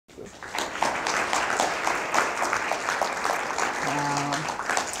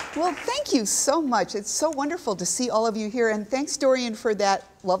Well, thank you so much. It's so wonderful to see all of you here. And thanks, Dorian, for that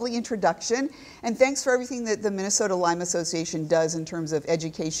lovely introduction. And thanks for everything that the Minnesota Lyme Association does in terms of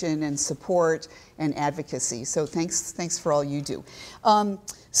education and support and advocacy. So thanks for all you do.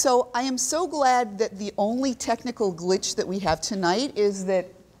 So I am so glad that the only technical glitch that we have tonight is that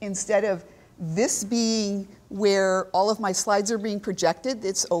instead of this being where all of my slides are being projected,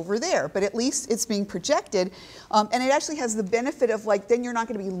 it's over there, but at least it's being projected. And it actually has the benefit of, like, then you're not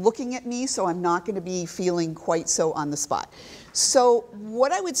going to be looking at me, so I'm not going to be feeling quite so on the spot. So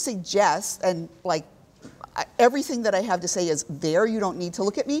what I would suggest, and like everything that I have to say is there, you don't need to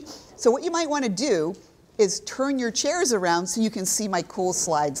look at me. So what you might want to do is turn your chairs around so you can see my cool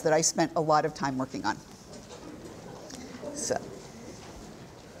slides that I spent a lot of time working on.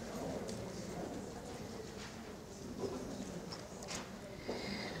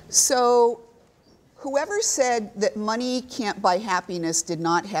 So whoever said that money can't buy happiness did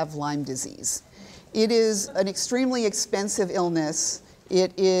not have Lyme disease. It is an extremely expensive illness.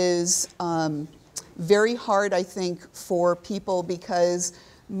 It is very hard, I think, for people because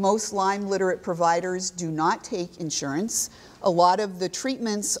most Lyme literate providers do not take insurance. A lot of the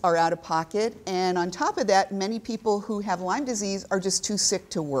treatments are out of pocket, and on top of that, many people who have Lyme disease are just too sick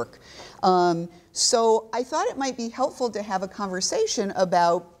to work. So I thought it might be helpful to have a conversation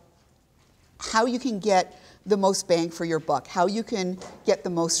about how you can get the most bang for your buck, how you can get the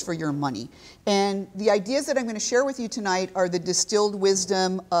most for your money. And the ideas that I'm going to share with you tonight are the distilled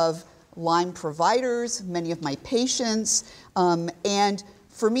wisdom of Lyme providers, many of my patients, and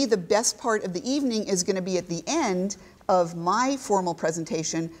for me, the best part of the evening is going to be at the end of my formal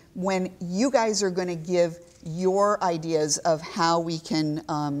presentation when you guys are going to give your ideas of how we can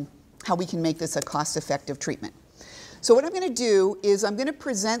make this a cost-effective treatment. So what I'm going to do is I'm going to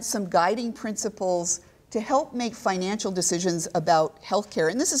present some guiding principles to help make financial decisions about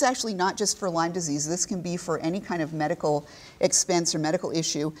healthcare. And this is actually not just for Lyme disease. This can be for any kind of medical expense or medical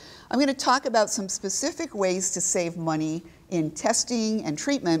issue. I'm going to talk about some specific ways to save money in testing and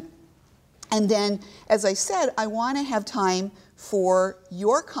treatment. And then, as I said, I want to have time for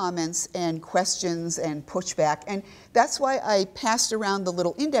your comments and questions and pushback. And that's why I passed around the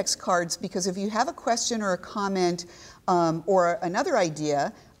little index cards, because if you have a question or a comment or another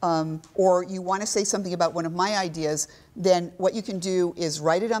idea, or you want to say something about one of my ideas, then what you can do is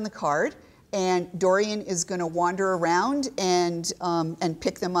write it on the card, and Dorian is going to wander around and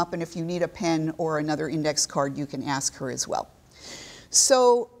pick them up, and if you need a pen or another index card, you can ask her as well.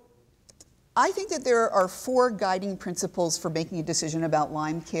 So I think that there are 4 guiding principles for making a decision about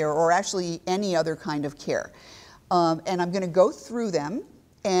Lyme care, or actually any other kind of care. And I'm going to go through them,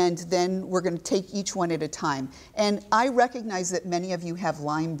 and then we're going to take each one at a time. And I recognize that many of you have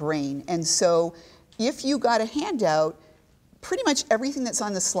Lyme brain, and so if you got a handout, pretty much everything that's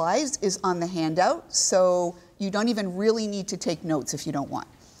on the slides is on the handout, so you don't even really need to take notes if you don't want.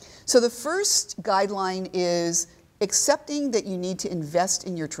 So the first guideline is accepting that you need to invest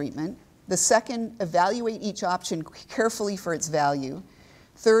in your treatment. The second, evaluate each option carefully for its value.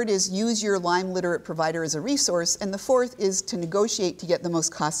 Third is use your Lyme literate provider as a resource. And the fourth is to negotiate to get the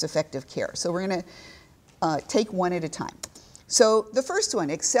most cost-effective care. So we're going to take one at a time. So the first one,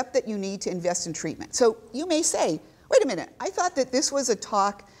 accept that you need to invest in treatment. So you may say, wait a minute, I thought that this was a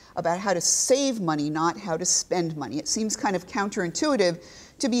talk about how to save money, not how to spend money. It seems kind of counterintuitive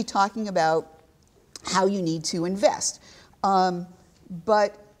to be talking about how you need to invest.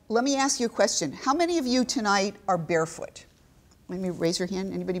 But let me ask you a question. How many of you tonight are barefoot? Let me raise your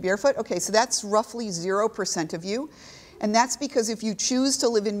hand. Anybody barefoot? Okay, so that's roughly 0% of you. And that's because if you choose to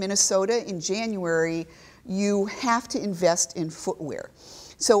live in Minnesota in January, you have to invest in footwear.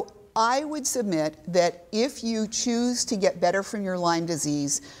 So I would submit that if you choose to get better from your Lyme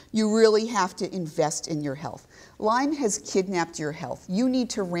disease, you really have to invest in your health. Lyme has kidnapped your health. You need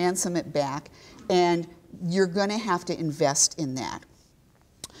to ransom it back, and you're going to have to invest in that.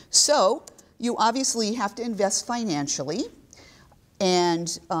 So you obviously have to invest financially,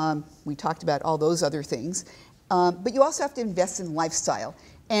 and we talked about all those other things, but you also have to invest in lifestyle.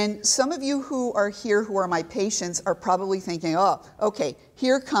 And some of you who are here who are my patients are probably thinking, oh, okay,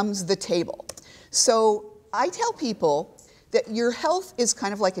 here comes the table. So I tell people that your health is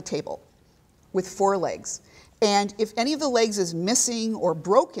kind of like a table with 4 legs. And if any of the legs is missing or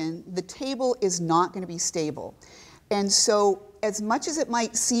broken, the table is not going to be stable. And so as much as it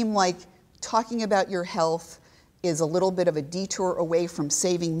might seem like talking about your health is a little bit of a detour away from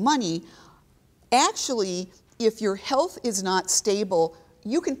saving money, actually, if your health is not stable,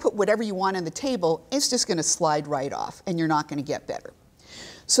 you can put whatever you want on the table, it's just going to slide right off, and you're not going to get better.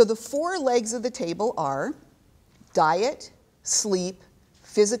 So the 4 legs of the table are diet, sleep,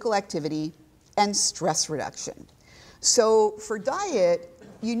 physical activity, and stress reduction. So for diet,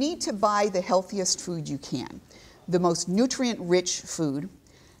 you need to buy the healthiest food you can, the most nutrient-rich food.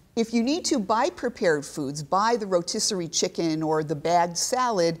 If you need to buy prepared foods, buy the rotisserie chicken or the bagged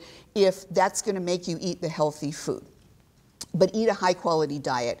salad if that's going to make you eat the healthy food. But eat a high-quality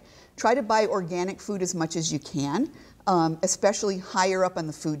diet. Try to buy organic food as much as you can, especially higher up on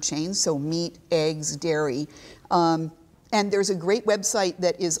the food chain, so meat, eggs, dairy. And there's a great website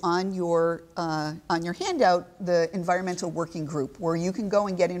that is on your handout, the Environmental Working Group, where you can go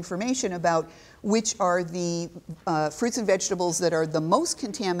and get information about which are the fruits and vegetables that are the most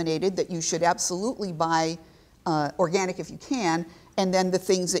contaminated that you should absolutely buy organic if you can, and then the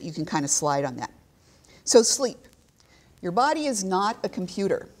things that you can kind of slide on that. So sleep. Your body is not a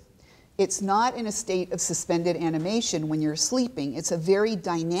computer. It's not in a state of suspended animation when you're sleeping. It's a very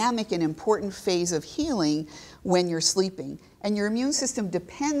dynamic and important phase of healing when you're sleeping. And your immune system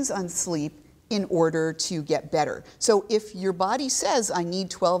depends on sleep in order to get better. So if your body says, I need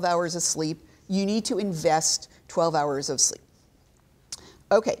 12 hours of sleep, you need to invest 12 hours of sleep.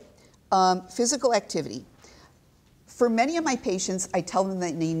 Okay, physical activity. For many of my patients, I tell them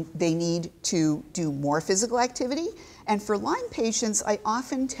that they need to do more physical activity. And for Lyme patients, I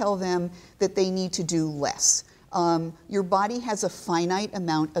often tell them that they need to do less. Your body has a finite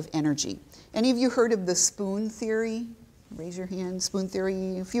amount of energy. Any of you heard of the spoon theory? Raise your hand, spoon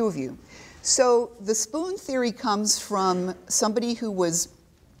theory, a few of you. So the spoon theory comes from somebody who was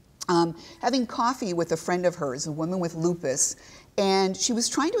having coffee with a friend of hers, a woman with lupus, and she was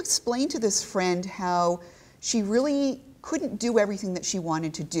trying to explain to this friend how she really couldn't do everything that she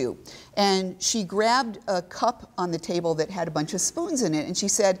wanted to do. And she grabbed a cup on the table that had a bunch of spoons in it, and she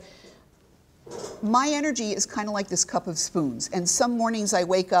said, my energy is kind of like this cup of spoons, and some mornings I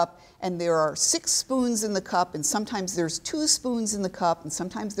wake up and there are 6 spoons in the cup, and sometimes there's 2 spoons in the cup, and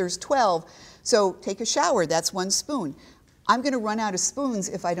sometimes there's 12. So take a shower, that's 1 spoon. I'm going to run out of spoons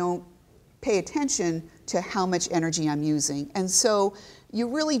if I don't pay attention to how much energy I'm using. And so you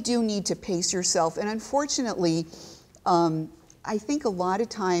really do need to pace yourself. And unfortunately, I think a lot of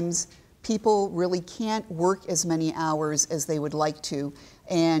times people really can't work as many hours as they would like to.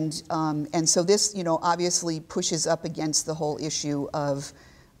 And so this, obviously pushes up against the whole issue of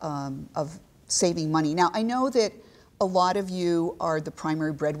saving money. Now, I know that a lot of you are the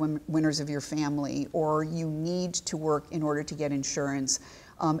primary breadwinners of your family, or you need to work in order to get insurance.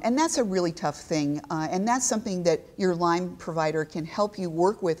 And that's a really tough thing. And that's something that your Lyme provider can help you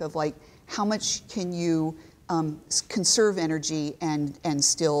work with, of like, how much can you conserve energy and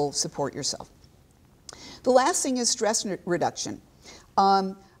still support yourself. The last thing is stress reduction.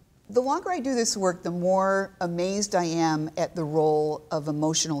 The longer I do this work, the more amazed I am at the role of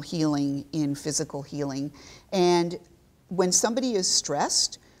emotional healing in physical healing. And when somebody is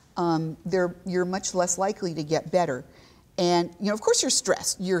stressed, you're much less likely to get better. And of course you're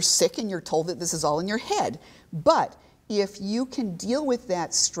stressed. You're sick and you're told that this is all in your head. But if you can deal with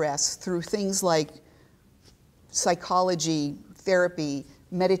that stress through things like psychology, therapy,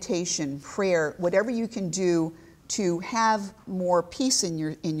 meditation, prayer, whatever you can do to have more peace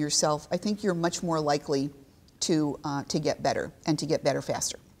in yourself, I think you're much more likely to get better, and to get better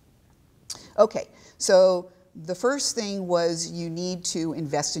faster. Okay, so the first thing was you need to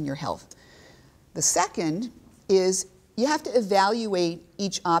invest in your health. The second is you have to evaluate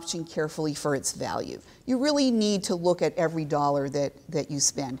each option carefully for its value. You really need to look at every dollar that you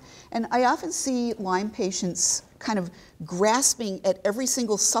spend. And I often see Lyme patients kind of grasping at every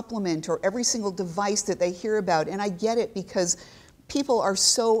single supplement or every single device that they hear about. And I get it, because people are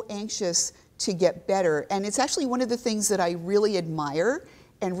so anxious to get better. And it's actually one of the things that I really admire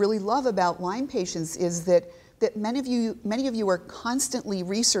and really love about Lyme patients is that many of you are constantly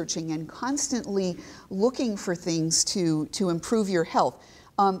researching and constantly looking for things to improve your health.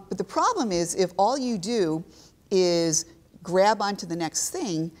 But the problem is, if all you do is grab onto the next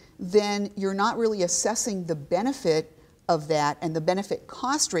thing, then you're not really assessing the benefit of that and the benefit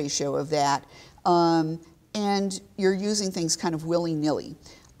cost ratio of that, and you're using things kind of willy-nilly.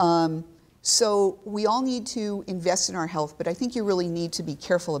 So we all need to invest in our health, but I think you really need to be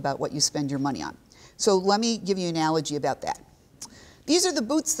careful about what you spend your money on. So let me give you an analogy about that. These are the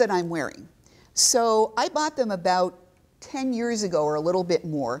boots that I'm wearing. So I bought them about 10 years ago or a little bit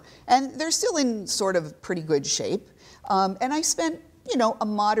more, and they're still in sort of pretty good shape. And I spent, a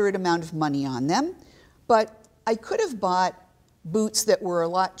moderate amount of money on them, but I could have bought boots that were a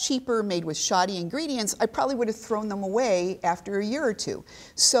lot cheaper, made with shoddy ingredients. I probably would have thrown them away after a year or two.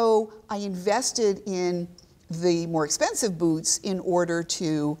 So I invested in the more expensive boots in order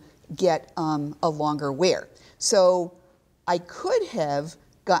to get a longer wear. So I could have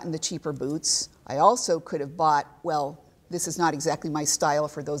gotten the cheaper boots. I also could have bought, well, this is not exactly my style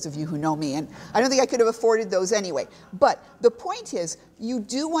for those of you who know me, and I don't think I could have afforded those anyway. But the point is, you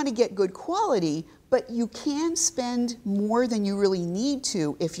do want to get good quality, but you can spend more than you really need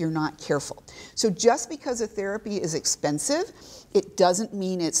to if you're not careful. So just because a therapy is expensive, it doesn't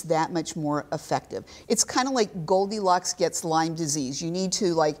mean it's that much more effective. It's kind of like Goldilocks gets Lyme disease. You need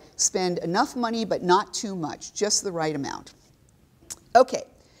to like spend enough money, but not too much, just the right amount. Okay,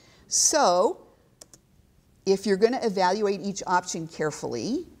 so if you're going to evaluate each option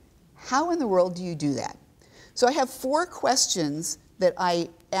carefully, how in the world do you do that? So I have 4 questions that I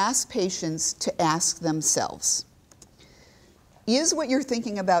ask patients to ask themselves. Is what you're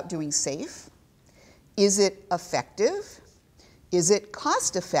thinking about doing safe? Is it effective? Is it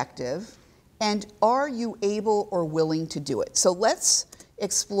cost effective? And are you able or willing to do it? So let's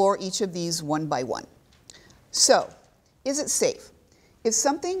explore each of these one by one. So, is it safe? If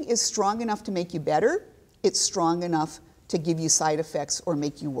something is strong enough to make you better, it's strong enough to give you side effects or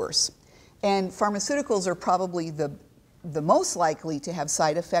make you worse. And pharmaceuticals are probably the most likely to have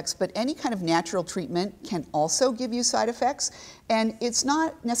side effects, but any kind of natural treatment can also give you side effects. And it's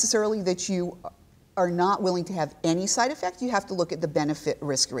not necessarily that you are not willing to have any side effect. You have to look at the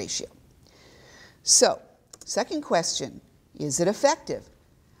benefit-risk ratio. So, second question, is it effective?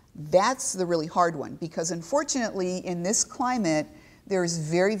 That's the really hard one, because unfortunately in this climate, there's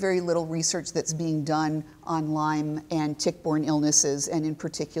very, very little research that's being done on Lyme and tick-borne illnesses, and in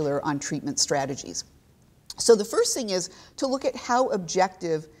particular on treatment strategies. So the first thing is to look at how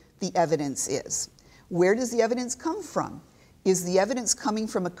objective the evidence is. Where does the evidence come from? Is the evidence coming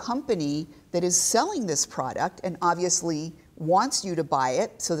from a company that is selling this product and obviously wants you to buy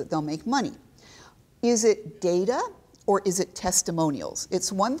it so that they'll make money? Is it data or is it testimonials?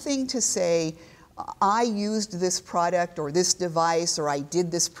 It's one thing to say, I used this product or this device or I did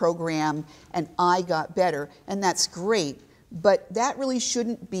this program and I got better, and that's great, but that really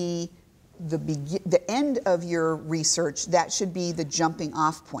shouldn't be the end of your research. That should be the jumping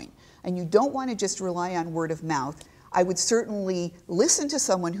off point. And you don't want to just rely on word of mouth. I would certainly listen to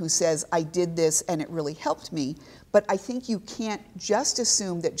someone who says, I did this and it really helped me, but I think you can't just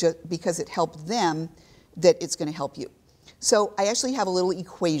assume that just because it helped them that it's going to help you. So I actually have a little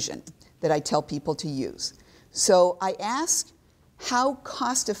equation that I tell people to use. So I ask, how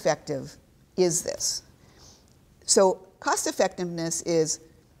cost effective is this? So cost effectiveness is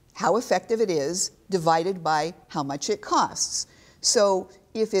how effective it is divided by how much it costs. So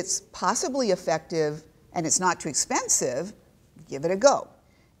if it's possibly effective and it's not too expensive, give it a go.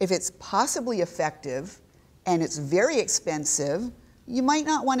 If it's possibly effective and it's very expensive, you might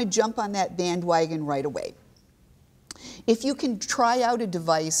not want to jump on that bandwagon right away. If you can try out a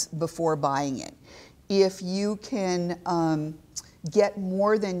device before buying it, if you can get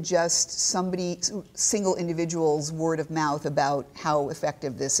more than just single individual's word of mouth about how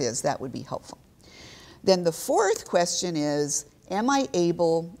effective this is, that would be helpful. Then the fourth question is, am I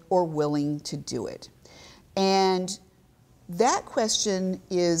able or willing to do it? And that question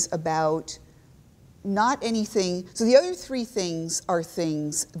is about not anything. So the other 3 things are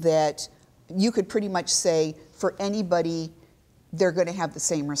things that you could pretty much say for anybody, they're going to have the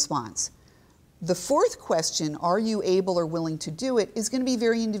same response. The fourth question, are you able or willing to do it, is going to be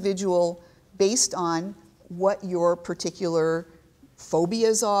very individual based on what your particular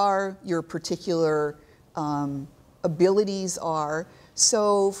phobias are, your particular abilities are.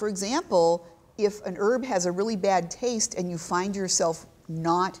 So, for example, if an herb has a really bad taste and you find yourself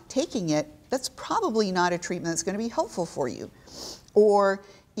not taking it, that's probably not a treatment that's going to be helpful for you. Or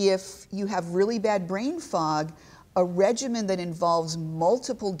if you have really bad brain fog, a regimen that involves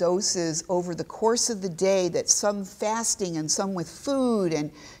multiple doses over the course of the day, that's some fasting and some with food, and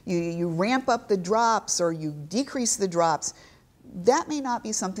you ramp up the drops or you decrease the drops, that may not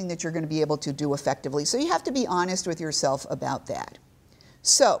be something that you're going to be able to do effectively. So you have to be honest with yourself about that.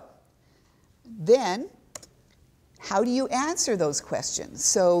 So then, how do you answer those questions?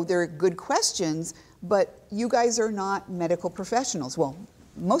 So they're good questions, but you guys are not medical professionals. Well,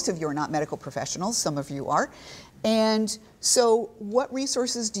 most of you are not medical professionals, some of you are. And so what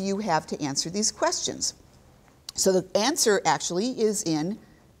resources do you have to answer these questions? So the answer actually is in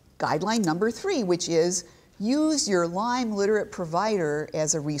guideline number 3, which is use your Lyme literate provider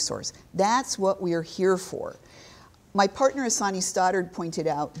as a resource. That's what we are here for. My partner Asani Stoddard pointed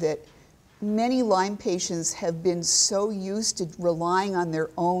out that many Lyme patients have been so used to relying on their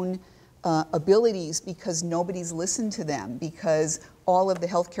own abilities because nobody's listened to them, because all of the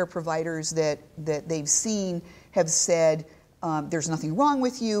healthcare providers that they've seen have said, there's nothing wrong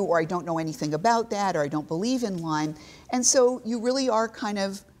with you, or I don't know anything about that, or I don't believe in Lyme. And so you really are kind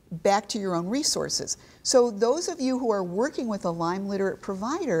of back to your own resources. So those of you who are working with a Lyme literate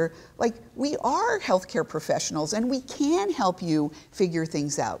provider, like, we are healthcare professionals and we can help you figure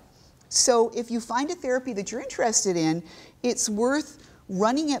things out. So if you find a therapy that you're interested in, it's worth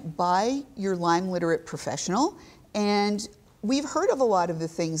running it by your Lyme literate professional. And we've heard of a lot of the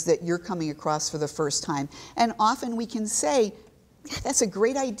things that you're coming across for the first time. And often we can say, that's a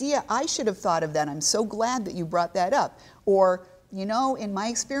great idea. I should have thought of that. I'm so glad that you brought that up. Or, you know, in my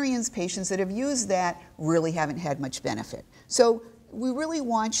experience, patients that have used that really haven't had much benefit. So we really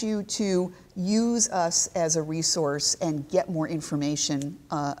want you to use us as a resource and get more information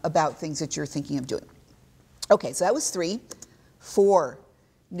about things that you're thinking of doing. Okay, so that was 3. 4,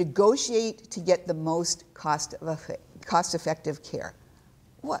 negotiate to get the most cost-effective care.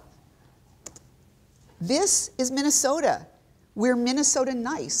 What? This is Minnesota. We're Minnesota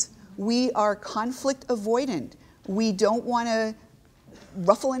nice. We are conflict avoidant. We don't want to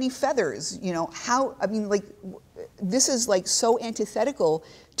ruffle any feathers. You know, this is like so antithetical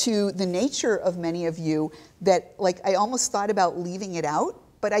to the nature of many of you that, like, I almost thought about leaving it out,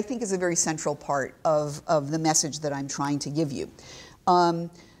 but I think is a very central part of the message that I'm trying to give you.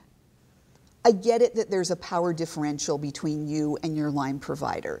 I get it that there's a power differential between you and your Lyme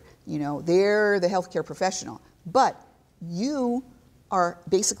provider. You know, they're the healthcare professional, but you are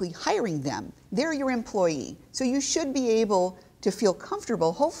basically hiring them. They're your employee. So you should be able to feel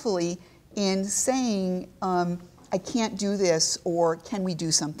comfortable, hopefully, in saying, I can't do this, or can we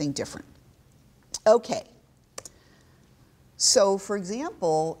do something different? Okay. So, for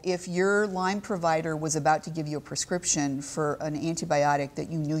example, if your Lyme provider was about to give you a prescription for an antibiotic that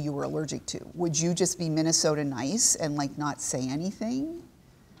you knew you were allergic to, would you just be Minnesota nice and, like, not say anything?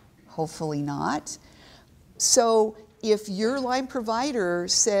 Hopefully not. So if your Lyme provider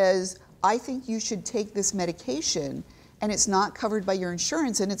says, I think you should take this medication, and it's not covered by your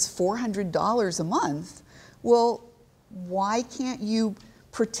insurance and it's $400 a month, well, why can't you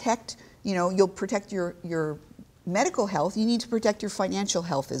protect, you know, you'll protect your medical health, you need to protect your financial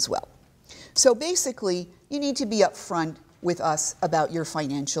health as well. So basically, you need to be upfront with us about your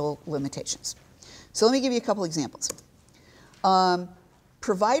financial limitations. So let me give you a couple examples.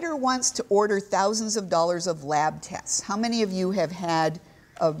 Provider wants to order thousands of dollars of lab tests. How many of you have had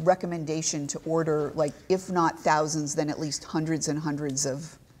a recommendation to order, like, if not thousands, then at least hundreds and hundreds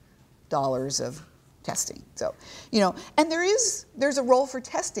of dollars of testing? So, you know, and there's a role for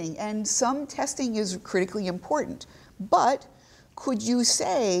testing, and some testing is critically important. But could you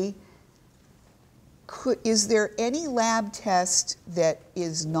say, is there any lab test that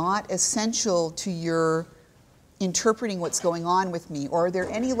is not essential to your interpreting what's going on with me? Or are there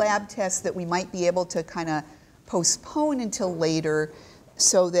any lab tests that we might be able to kind of postpone until later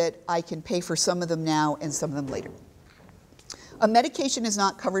so that I can pay for some of them now and some of them later? A medication is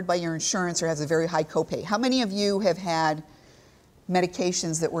not covered by your insurance or has a very high copay. How many of you have had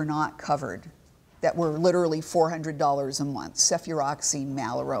medications that were not covered, that were literally $400 a month? Cefuroxime,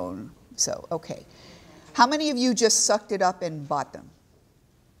 Malarone. So, okay. How many of you just sucked it up and bought them?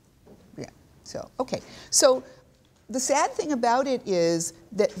 Yeah, so, okay. So the sad thing about it is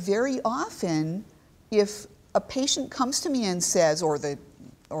that very often, if a patient comes to me and says, or the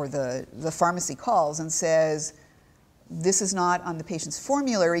pharmacy calls and says, this is not on the patient's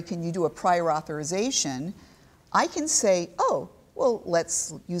formulary, can you do a prior authorization? I can say, oh, well,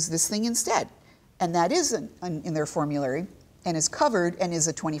 let's use this thing instead. And that is in their formulary and is covered and is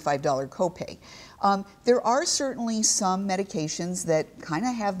a $25 copay. There are certainly some medications that kind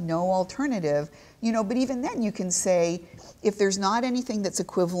of have no alternative, you know, but even then you can say, if there's not anything that's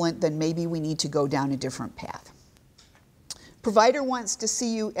equivalent, then maybe we need to go down a different path. Provider wants to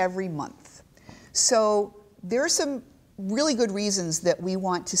see you every month. So there are some really good reasons that we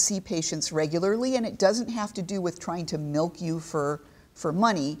want to see patients regularly, and it doesn't have to do with trying to milk you for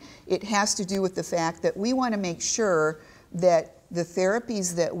money. It has to do with the fact that we want to make sure that the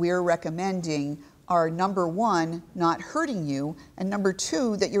therapies that we're recommending are, number one, not hurting you, and number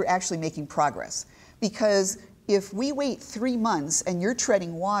two, that you're actually making progress. Because if we wait 3 months and you're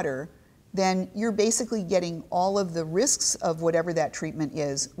treading water, then you're basically getting all of the risks of whatever that treatment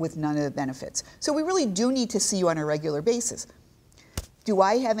is with none of the benefits. So we really do need to see you on a regular basis. Do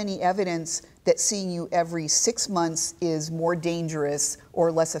I have any evidence that seeing you every 6 months is more dangerous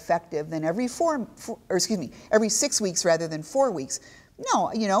or less effective than every every 6 weeks rather than 4 weeks?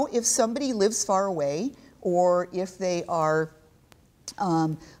 No, you know, if somebody lives far away or if they are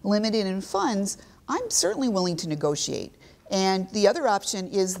limited in funds, I'm certainly willing to negotiate. And the other option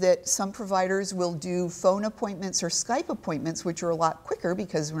is that some providers will do phone appointments or Skype appointments, which are a lot quicker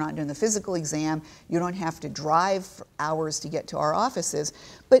because we're not doing the physical exam. You don't have to drive for hours to get to our offices.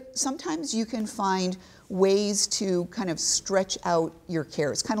 But sometimes you can find ways to kind of stretch out your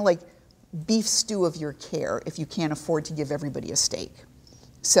care. It's kind of like beef stew of your care if you can't afford to give everybody a steak.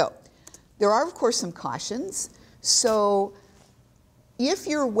 So there are, of course, some cautions. So if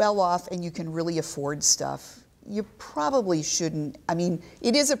you're well off and you can really afford stuff, you probably shouldn't. I mean,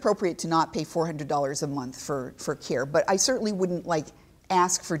 it is appropriate to not pay $400 a month for care, but I certainly wouldn't like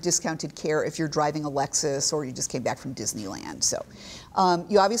ask for discounted care if you're driving a Lexus or you just came back from Disneyland. So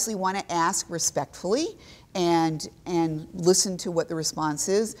you obviously want to ask respectfully and listen to what the response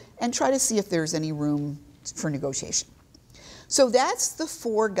is and try to see if there's any room for negotiation. So that's the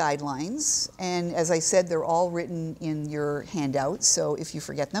 4 guidelines, and as I said, they're all written in your handouts, so if you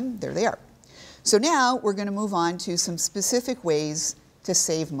forget them, there they are. So now we're going to move on to some specific ways to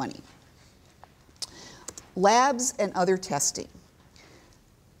save money. Labs and other testing.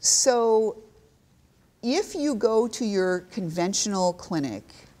 So if you go to your conventional clinic,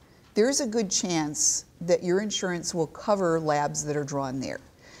 there's a good chance that your insurance will cover labs that are drawn there.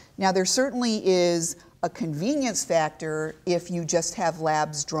 Now, there certainly is a convenience factor if you just have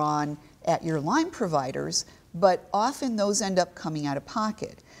labs drawn at your Lyme providers, but often those end up coming out of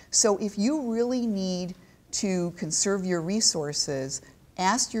pocket. So if you really need to conserve your resources,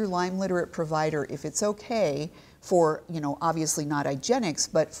 ask your Lyme literate provider if it's okay for, obviously not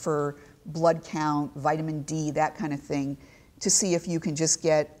hygienics, but for blood count, vitamin D, that kind of thing, to see if you can just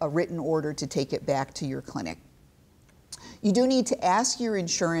get a written order to take it back to your clinic. You do need to ask your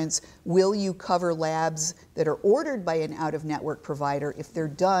insurance, will you cover labs that are ordered by an out-of-network provider if they're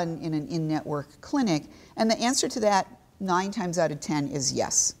done in an in-network clinic? And the answer to that 9 times out of 10 is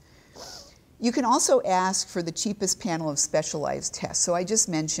yes. You can also ask for the cheapest panel of specialized tests. So I just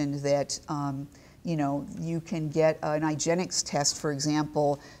mentioned that you can get an hygienics test, for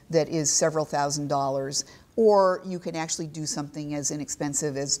example, that is several $1,000s, or you can actually do something as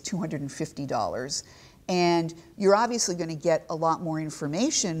inexpensive as $250. And you're obviously going to get a lot more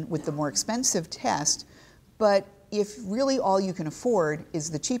information with the more expensive test, but if really all you can afford is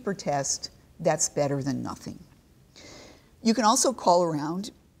the cheaper test, that's better than nothing. You can also call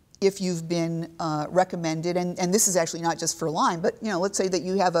around if you've been recommended, and this is actually not just for Lyme, but let's say that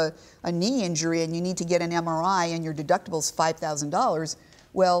you have a knee injury and you need to get an MRI and your deductible is $5,000.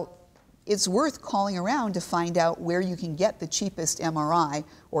 Well, it's worth calling around to find out where you can get the cheapest MRI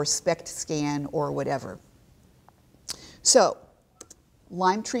or SPECT scan or whatever. So,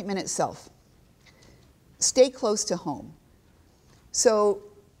 Lyme treatment itself. Stay close to home. So,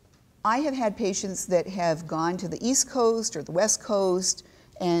 I have had patients that have gone to the East Coast or the West Coast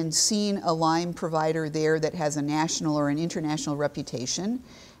and seen a Lyme provider there that has a national or an international reputation.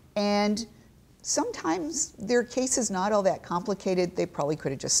 And sometimes their case is not all that complicated. They probably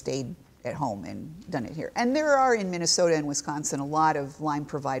could have just stayed at home and done it here. And there are in Minnesota and Wisconsin a lot of Lyme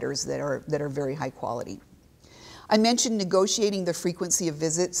providers that are very high quality. I mentioned negotiating the frequency of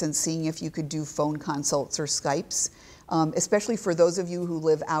visits and seeing if you could do phone consults or Skypes. Especially for those of you who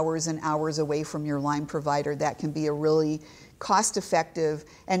live hours and hours away from your Lyme provider, that can be a really cost-effective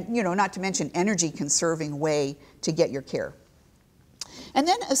and, not to mention energy-conserving way to get your care. And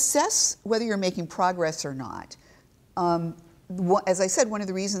then assess whether you're making progress or not. As I said, one of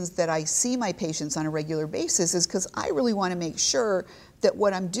the reasons that I see my patients on a regular basis is because I really want to make sure that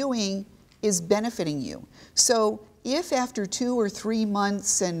what I'm doing is benefiting you. So if after 2 or 3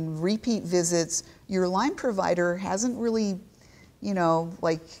 months and repeat visits, your Lyme provider hasn't really,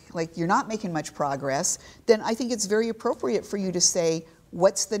 like you're not making much progress, then I think it's very appropriate for you to say,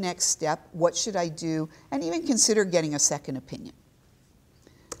 what's the next step? What should I do? And even consider getting a second opinion.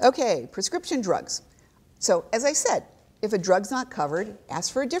 Okay, prescription drugs. So as I said, if a drug's not covered,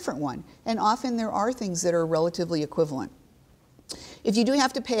 ask for a different one. And often there are things that are relatively equivalent. If you do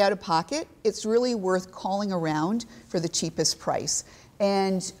have to pay out of pocket, it's really worth calling around for the cheapest price.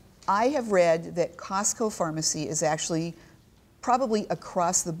 And I have read that Costco Pharmacy is actually probably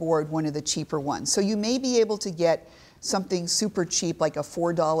across the board one of the cheaper ones. So you may be able to get something super cheap, like a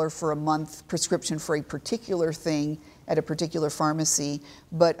 $4 for a month prescription for a particular thing at a particular pharmacy,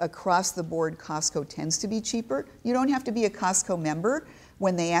 but across the board, Costco tends to be cheaper. You don't have to be a Costco member.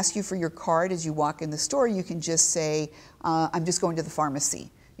 When they ask you for your card as you walk in the store, you can just say, I'm just going to the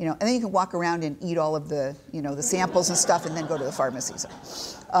pharmacy. And then you can walk around and eat all of the, the samples and stuff and then go to the pharmacy.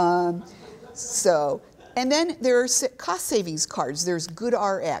 And then there are cost savings cards. There's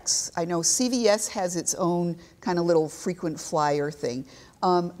GoodRx. I know CVS has its own kind of little frequent flyer thing.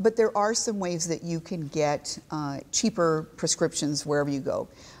 But there are some ways that you can get cheaper prescriptions wherever you go.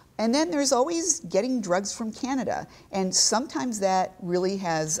 And then there's always getting drugs from Canada. And sometimes that really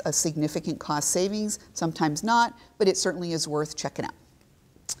has a significant cost savings, sometimes not, but it certainly is worth checking out.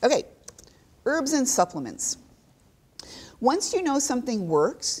 Okay, herbs and supplements. Once you know something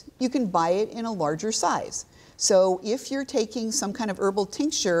works, you can buy it in a larger size. So if you're taking some kind of herbal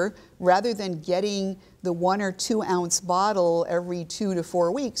tincture, rather than getting the 1 or 2 ounce bottle every 2 to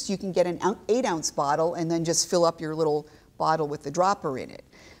 4 weeks, you can get an 8 ounce bottle and then just fill up your little bottle with the dropper in it.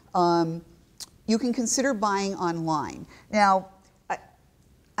 You can consider buying online. Now,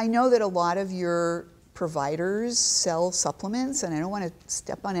 I know that a lot of your providers sell supplements, and I don't want to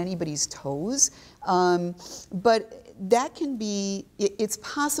step on anybody's toes, but that can be, it's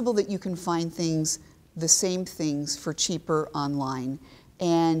possible that you can find things, the same things, for cheaper online.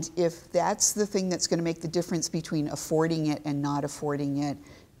 And if that's the thing that's going to make the difference between affording it and not affording it,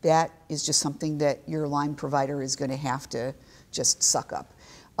 that is just something that your Lyme provider is going to have to just suck up.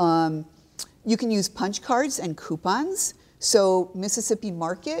 You can use punch cards and coupons. So Mississippi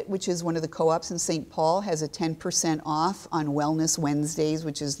Market, which is one of the co-ops in St. Paul, has a 10% off on Wellness Wednesdays,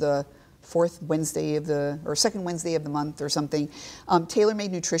 which is the fourth Wednesday of the, or second Wednesday of the month or something. Tailor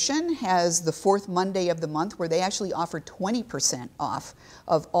Made Nutrition has the fourth Monday of the month, where they actually offer 20% off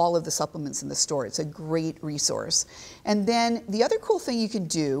of all of the supplements in the store. It's a great resource. And then the other cool thing you can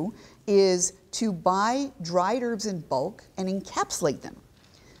do is to buy dried herbs in bulk and encapsulate them.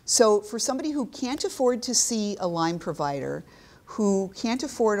 So for somebody who can't afford to see a Lyme provider, who can't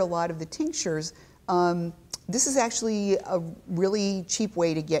afford a lot of the tinctures, this is actually a really cheap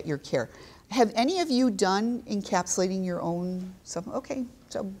way to get your care. Have any of you done encapsulating your own stuff? Okay,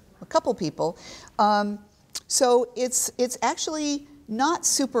 so a couple people. So it's actually not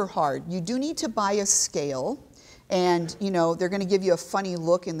super hard. You do need to buy a scale, and you know they're going to give you a funny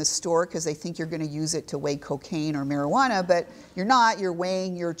look in the store because they think you're going to use it to weigh cocaine or marijuana, but you're not. You're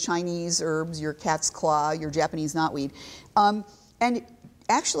weighing your Chinese herbs, your cat's claw, your Japanese knotweed. And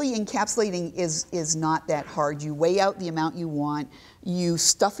actually encapsulating is not that hard. You weigh out the amount you want, you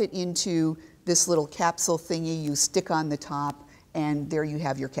stuff it into this little capsule thingy, you stick on the top, and there you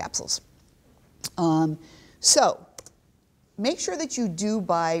have your capsules. So make sure that you do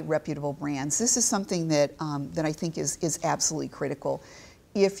buy reputable brands. This is something that, that I think is absolutely critical.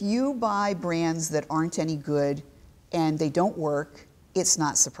 If you buy brands that aren't any good and they don't work, it's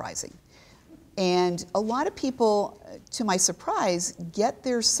not surprising. And a lot of people, to my surprise, get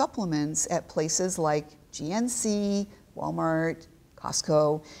their supplements at places like GNC, Walmart,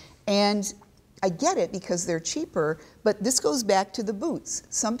 Costco, and I get it because they're cheaper, but this goes back to the boots.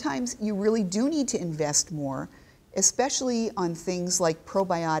 Sometimes you really do need to invest more, especially on things like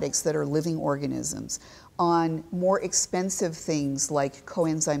probiotics that are living organisms, on more expensive things like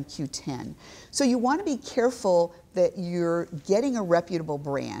coenzyme Q10. So you want to be careful that you're getting a reputable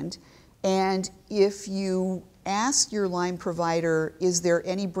brand. And if you ask your Lyme provider, is there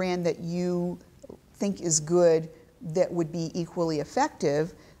any brand that you think is good that would be equally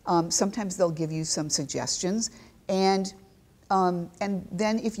effective, sometimes they'll give you some suggestions. And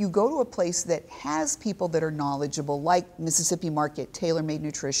then if you go to a place that has people that are knowledgeable, like Mississippi Market, Tailor Made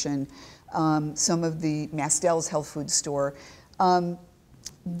Nutrition, some of the Mastel's health food store,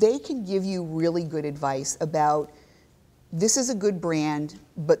 they can give you really good advice about this is a good brand,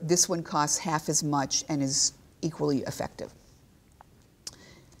 but this one costs half as much and is equally effective.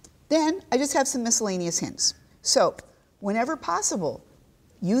 Then I just have some miscellaneous hints. So whenever possible,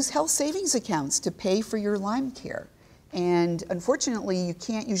 use health savings accounts to pay for your Lyme care. And unfortunately, you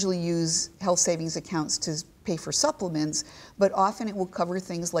can't usually use health savings accounts to pay for supplements, but often it will cover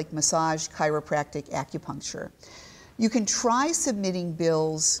things like massage, chiropractic, acupuncture. You can try submitting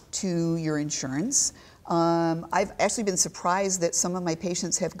bills to your insurance. I've actually been surprised that some of my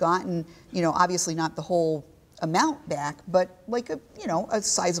patients have gotten, you know, obviously not the whole amount back, but like a, you know, a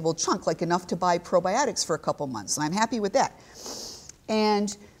sizable chunk, like enough to buy probiotics for a couple months. I'm happy with that.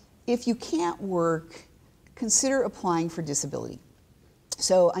 And if you can't work, consider applying for disability.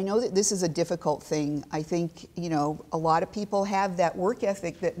 So I know that this is a difficult thing. I think, you know, a lot of people have that work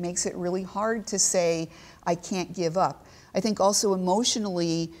ethic that makes it really hard to say, I can't give up. I think also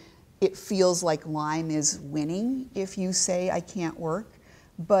emotionally, it feels like Lyme is winning if you say I can't work.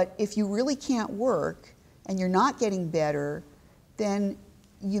 But if you really can't work and you're not getting better, then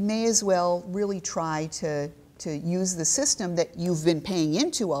you may as well really try to use the system that you've been paying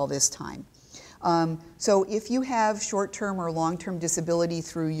into all this time. So if you have short-term or long-term disability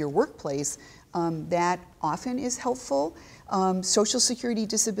through your workplace, that often is helpful. Social Security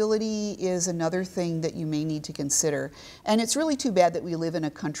disability is another thing that you may need to consider. And it's really too bad that we live in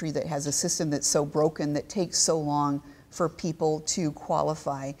a country that has a system that's so broken that takes so long for people to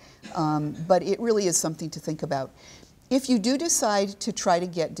qualify. But it really is something to think about. If you do decide to try to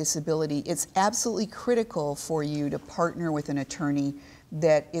get disability, it's absolutely critical for you to partner with an attorney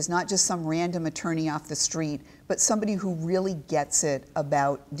that is not just some random attorney off the street, but somebody who really gets it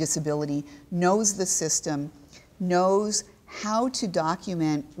about disability, knows the system, knows how to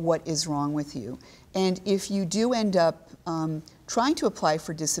document what is wrong with you. And if you do end up trying to apply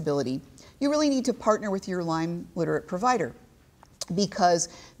for disability, you really need to partner with your Lyme literate provider, because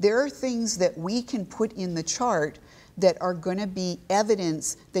there are things that we can put in the chart that are going to be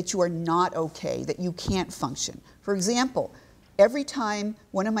evidence that you are not okay, that you can't function. For example, every time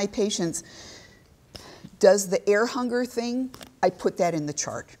one of my patients does the air hunger thing, I put that in the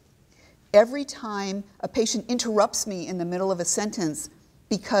chart. Every time a patient interrupts me in the middle of a sentence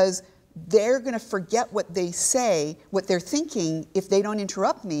because they're going to forget what they say, what they're thinking, if they don't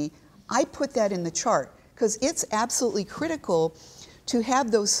interrupt me, I put that in the chart, because it's absolutely critical to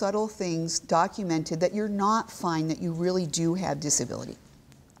have those subtle things documented that you're not fine, that you really do have disability.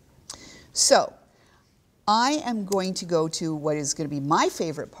 So I am going to go to what is going to be my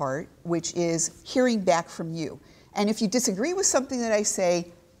favorite part, which is hearing back from you. And if you disagree with something that I say,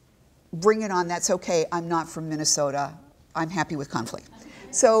 bring it on, that's okay. I'm not from Minnesota. I'm happy with conflict.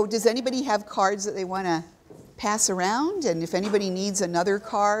 So does anybody have cards that they want to pass around? And if anybody needs another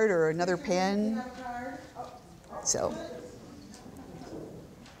card or another pen? So,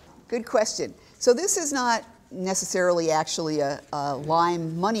 good question. So this is not necessarily actually a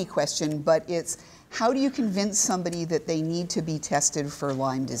Lyme money question, but it's how do you convince somebody that they need to be tested for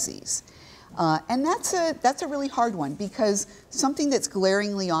Lyme disease? And that's a really hard one, because something that's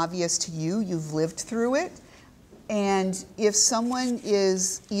glaringly obvious to you, you've lived through it. And if someone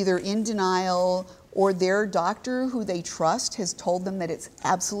is either in denial or their doctor who they trust has told them that it's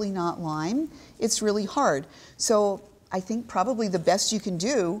absolutely not Lyme, it's really hard. So I think probably the best you can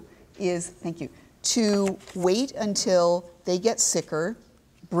do is, thank you, to wait until they get sicker,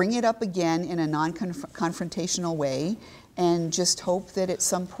 bring it up again in a non-confrontational way, and just hope that at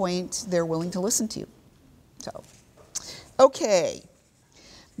some point they're willing to listen to you. So, okay.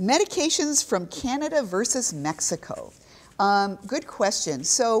 Medications from Canada versus Mexico. Good question.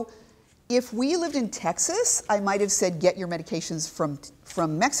 So if we lived in Texas, I might have said get your medications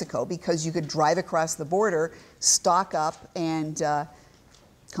from Mexico, because you could drive across the border, stock up, and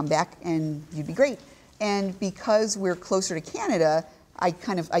come back and you'd be great. And because we're closer to Canada, I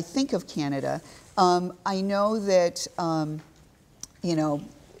think of Canada. I know that, you know,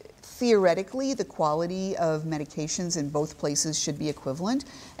 theoretically, the quality of medications in both places should be equivalent.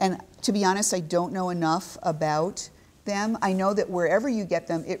 And to be honest, I don't know enough about them. I know that wherever you get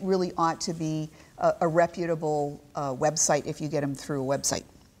them, it really ought to be a reputable website if you get them through a website.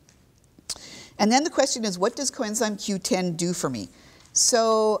 And then the question is, what does coenzyme Q10 do for me?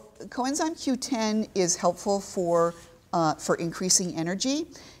 So coenzyme Q10 is helpful for increasing energy.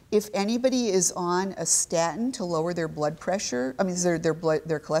 If anybody is on a statin to lower their blood pressure, I mean their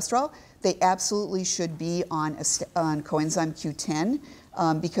cholesterol, they absolutely should be on coenzyme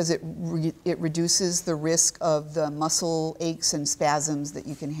Q10 because it reduces the risk of the muscle aches and spasms that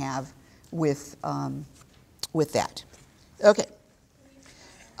you can have with that. Okay.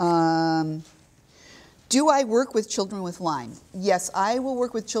 Do I work with children with Lyme? Yes, I will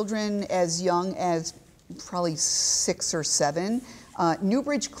work with children as young as probably 6 or 7.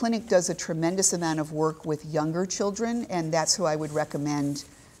 Newbridge Clinic does a tremendous amount of work with younger children, and that's who I would recommend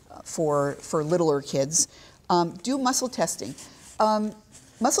for littler kids. Do muscle testing.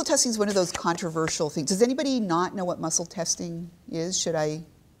 Muscle testing is one of those controversial things. Does anybody not know what muscle testing is? Should I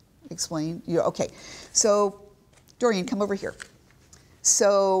explain? Yeah, okay. So, Dorian, come over here.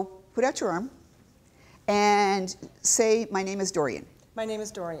 So, put out your arm and say, my name is Dorian. My name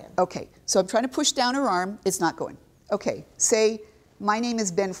is Dorian. Okay, so I'm trying to push down her arm. It's not going. Okay, say, my name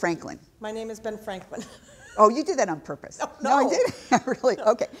is Ben Franklin. My name is Ben Franklin. Oh, you did that on purpose. No, I did? Really? No.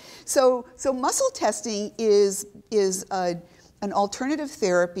 Okay. So muscle testing is an alternative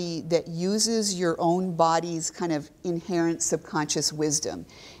therapy that uses your own body's kind of inherent subconscious wisdom.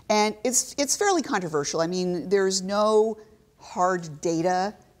 And it's fairly controversial. I mean, there's no hard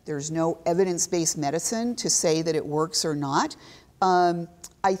data. There's no evidence-based medicine to say that it works or not.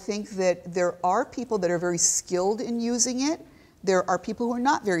 I think that there are people that are very skilled in using it. There are people who are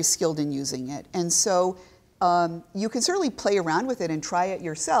not very skilled in using it. And so you can certainly play around with it and try it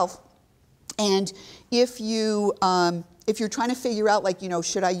yourself. And if you're trying to figure out, like, you know,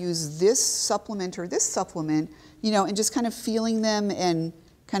 should I use this supplement or this supplement and just kind of feeling them and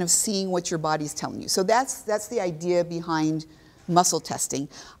kind of seeing what your body's telling you. So that's the idea behind muscle testing.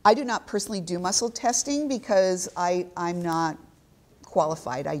 I do not personally do muscle testing because I'm not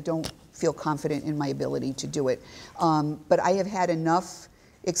qualified. I don't feel confident in my ability to do it. But I have had enough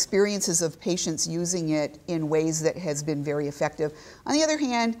experiences of patients using it in ways that has been very effective. On the other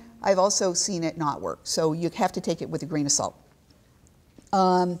hand, I've also seen it not work. So you have to take it with a grain of salt.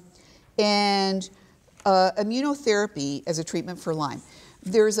 Immunotherapy as a treatment for Lyme.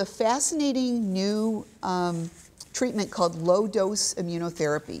 There's a fascinating new treatment called low-dose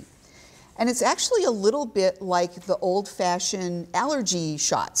immunotherapy. And it's actually a little bit like the old-fashioned allergy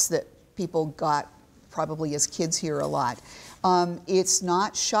shots that people got probably as kids here a lot. It's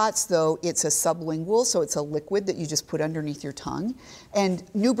not shots, though. It's a sublingual, so it's a liquid that you just put underneath your tongue. And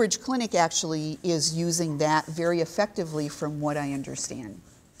Newbridge Clinic actually is using that very effectively from what I understand.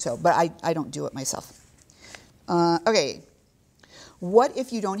 So, but I don't do it myself. Okay, what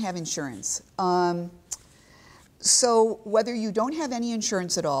if you don't have insurance? So whether you don't have any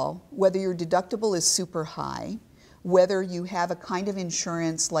insurance at all, whether your deductible is super high, whether you have a kind of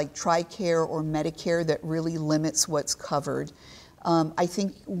insurance like TRICARE or Medicare that really limits what's covered, I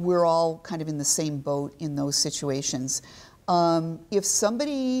think we're all kind of in the same boat in those situations. If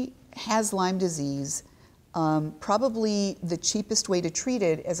somebody has Lyme disease, probably the cheapest way to treat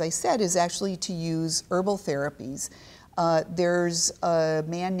it, as I said, is actually to use herbal therapies. There's a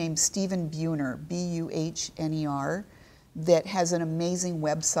man named Stephen Buhner, B-U-H-N-E-R, that has an amazing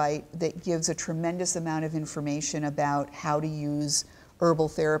website that gives a tremendous amount of information about how to use herbal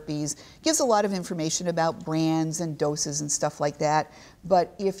therapies. Gives a lot of information about brands and doses and stuff like that.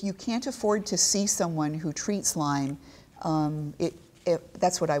 But if you can't afford to see someone who treats Lyme,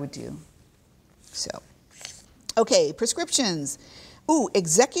 that's what I would do. So, okay, prescriptions. Ooh,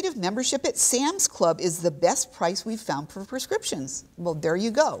 executive membership at Sam's Club is the best price we've found for prescriptions. Well, there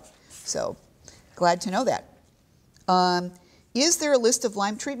you go. So, glad to know that. Is there a list of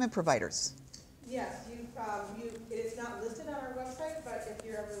Lyme treatment providers? Yes, it is not listed on our website, but if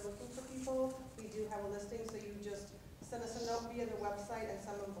you're ever looking for people, we do have a listing, so you just send us a note via the website and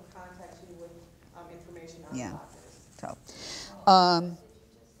someone will contact you with information on the doctors. So,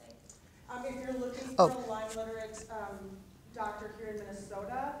 if you're looking for a Lyme literate doctor here in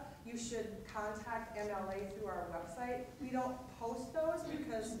Minnesota, you should contact MLA through our website. We don't post those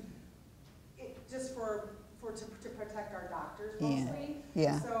because just to protect our doctors mostly.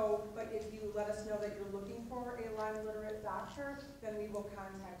 Yeah. So, but if you let us know that you're looking for a Lyme literate doctor, then we will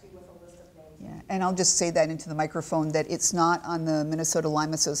contact you with a list of names. Yeah, and I'll just say that into the microphone that it's not on the Minnesota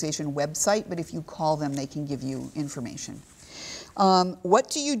Lyme Association website, but if you call them, they can give you information.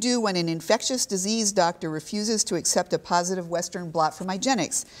 What do you do when an infectious disease doctor refuses to accept a positive Western blot from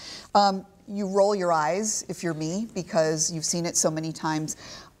hygienics? You roll your eyes if you're me, because you've seen it so many times.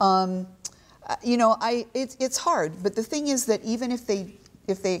 It's hard, but the thing is that even if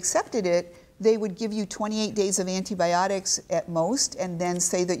they accepted it, they would give you 28 days of antibiotics at most, and then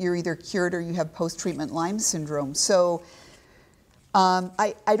say that you're either cured or you have post-treatment Lyme syndrome. So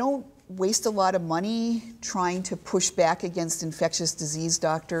I don't waste a lot of money trying to push back against infectious disease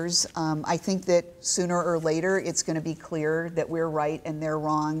doctors. I think that sooner or later it's going to be clear that we're right and they're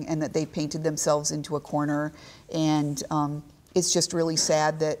wrong, and that they painted themselves into a corner. And it's just really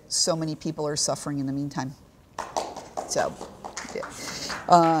sad that so many people are suffering in the meantime. So,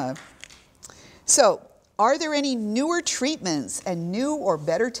 yeah. So are there any newer treatments and new or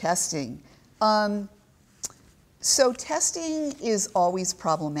better testing? So testing is always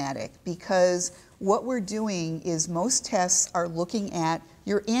problematic, because what we're doing is most tests are looking at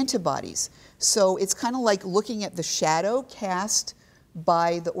your antibodies. So it's kind of like looking at the shadow cast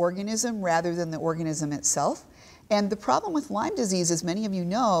by the organism rather than the organism itself. And the problem with Lyme disease, as many of you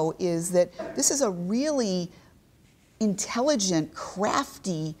know, is that this is a really intelligent,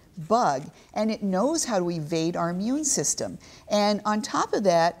 crafty bug, and it knows how to evade our immune system. And on top of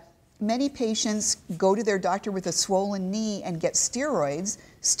that, many patients go to their doctor with a swollen knee and get steroids.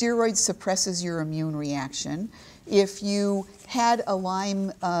 Steroids suppresses your immune reaction. If you had a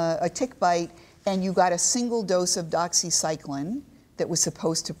Lyme, a tick bite, and you got a single dose of doxycycline that was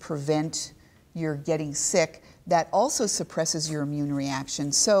supposed to prevent your getting sick, that also suppresses your immune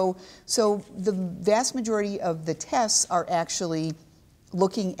reaction. So the vast majority of the tests are actually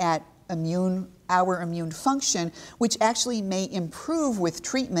looking at our immune function, which actually may improve with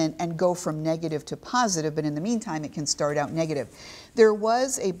treatment and go from negative to positive, but in the meantime, it can start out negative. There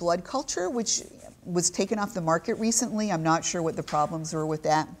was a blood culture which was taken off the market recently. I'm not sure what the problems were with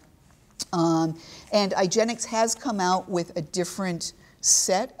that. And Hygienics has come out with a different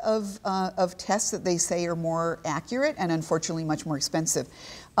set of tests that they say are more accurate and unfortunately much more expensive.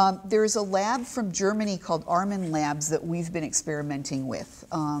 There's a lab from Germany called Armin Labs that we've been experimenting with,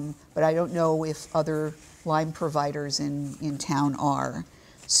 but I don't know if other Lyme providers in town are.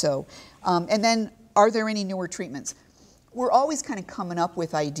 So, and then are there any newer treatments? We're always kind of coming up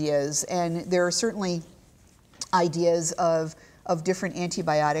with ideas, and there are certainly ideas of different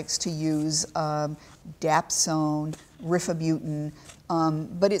antibiotics to use, dapsone, rifabutin,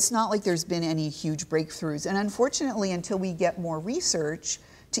 but it's not like there's been any huge breakthroughs. And unfortunately, until we get more research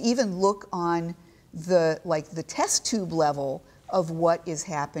to even look on the test tube level of what is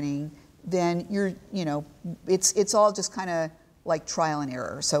happening, then it's all just kind of like trial and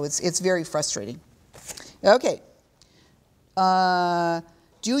error. So it's very frustrating. Okay.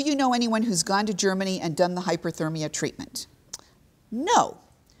 Do you know anyone who's gone to Germany and done the hyperthermia treatment? No.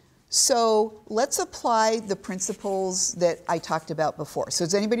 So let's apply the principles that I talked about before. So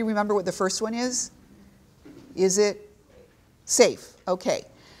does anybody remember what the first one is? Is it safe? Okay.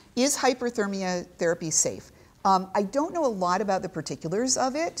 Is hyperthermia therapy safe? I don't know a lot about the particulars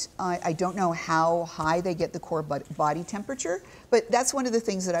of it. I don't know how high they get the core body temperature, but that's one of the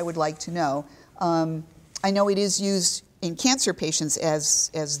things that I would like to know. I know it is used in cancer patients, as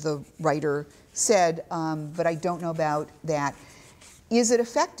the writer said, but I don't know about that. Is it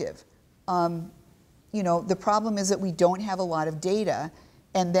effective? The problem is that we don't have a lot of data,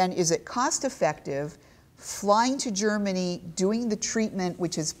 and then is it cost effective? Flying to Germany, doing the treatment,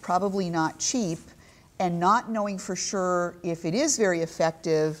 which is probably not cheap, and not knowing for sure if it is very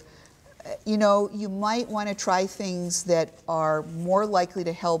effective, you might want to try things that are more likely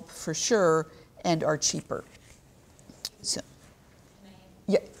to help for sure and are cheaper. So,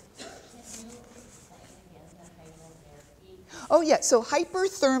 yeah. Oh, yeah. So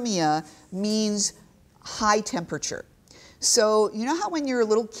hyperthermia means high temperature. So you know how when you're a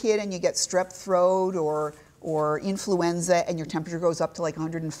little kid and you get strep throat or influenza and your temperature goes up to like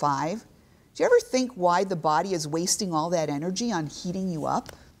 105? Do you ever think why the body is wasting all that energy on heating you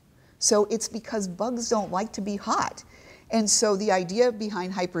up? So it's because bugs don't like to be hot. And so the idea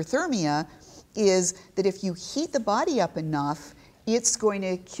behind hyperthermia is that if you heat the body up enough, it's going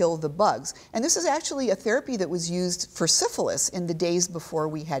to kill the bugs. And this is actually a therapy that was used for syphilis in the days before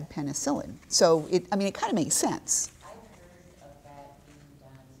we had penicillin. So it kind of makes sense. I've heard of that being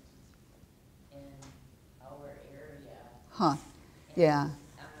done in our area. Huh, yeah.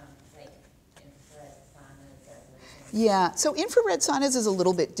 Like infrared saunas or something. Yeah, so infrared saunas is a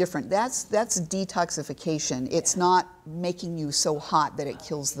little bit different. That's detoxification. It's not making you so hot that it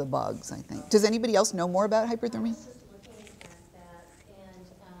kills the bugs, I think. Does anybody else know more about hyperthermia?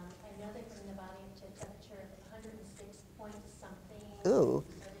 Ooh.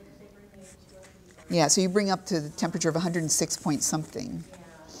 Yeah, so you bring up to the temperature of 106 point something. Yeah,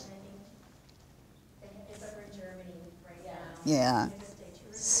 and I think it's over in Germany right now. Yeah. They just stay 2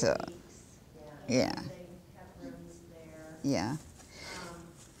 or 3 So, weeks. yeah. They have rooms there. Yeah. And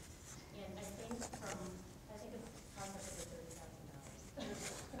I think it's cost up to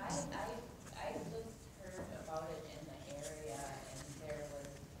 $30,000. I just heard about it in the area, and there was,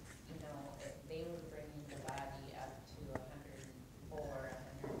 they were bringing the body up to 104,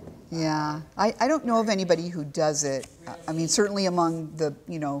 105. Yeah, I don't know of anybody who does it. I mean, certainly among the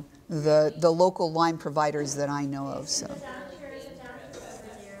the local Lyme providers that I know of. So The doctor over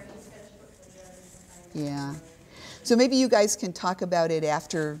there, he's got a short yeah, so maybe you guys can talk about it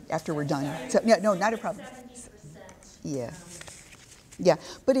after we're done. So, no, not a problem. 70%. Yeah, yeah,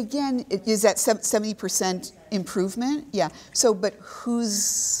 but again, is that 70% improvement? Yeah. So, but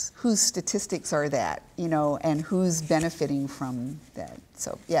whose statistics are that? And who's benefiting from that?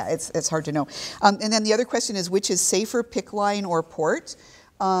 So, yeah, it's hard to know. And then the other question is, which is safer, PICC line or port?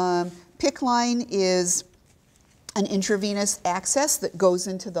 PICC line is an intravenous access that goes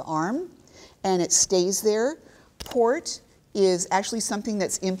into the arm, and it stays there. Port is actually something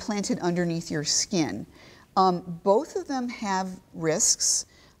that's implanted underneath your skin. Both of them have risks.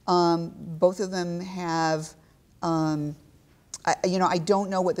 Both of them have, I don't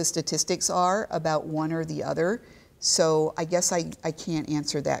know what the statistics are about one or the other, so I guess I can't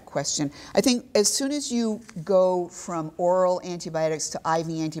answer that question. I think as soon as you go from oral antibiotics to IV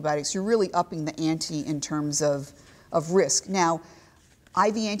antibiotics, you're really upping the ante in terms of risk. Now,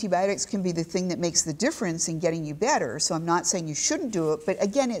 IV antibiotics can be the thing that makes the difference in getting you better, so I'm not saying you shouldn't do it, but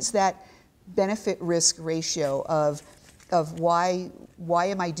again, it's that benefit-risk ratio of why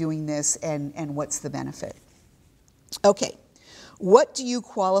am I doing this and what's the benefit. Okay, what do you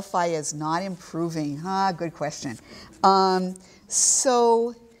qualify as not improving? Good question.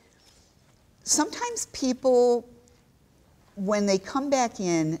 So sometimes people when they come back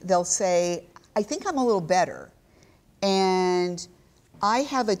in, they'll say, I think I'm a little better. And I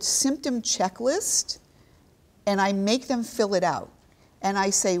have a symptom checklist, and I make them fill it out. And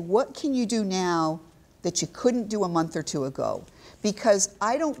I say, what can you do now that you couldn't do a month or two ago? Because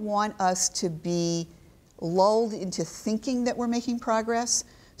I don't want us to be lulled into thinking that we're making progress.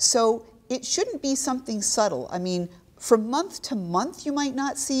 So it shouldn't be something subtle. I mean, from month to month, you might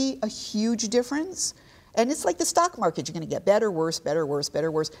not see a huge difference. And it's like the stock market. You're going to get better, worse, better, worse,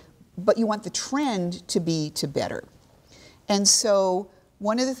 better, worse. But you want the trend to be to better. And so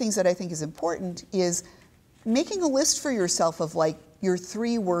one of the things that I think is important is making a list for yourself of like your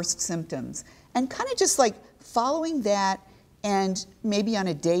 3 worst symptoms and kind of just like following that, and maybe on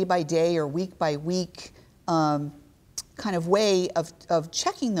a day by day or week by week kind of way of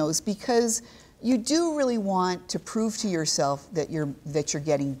checking those, because you do really want to prove to yourself that you're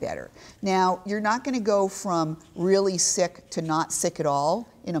getting better. Now, you're not going to go from really sick to not sick at all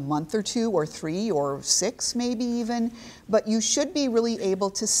in a month or 2 or 3 or 6 maybe even, but you should be really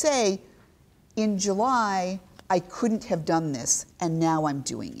able to say, in July, I couldn't have done this, and now I'm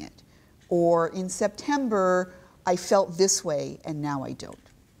doing it. Or in September, I felt this way, and now I don't.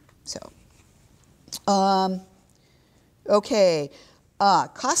 So, okay.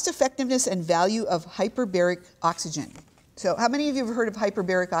 Cost effectiveness and value of hyperbaric oxygen. So how many of you have heard of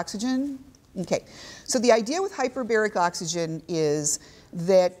hyperbaric oxygen? Okay. So the idea with hyperbaric oxygen is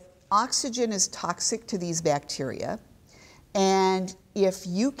that oxygen is toxic to these bacteria. And if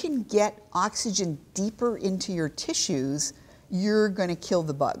you can get oxygen deeper into your tissues, you're going to kill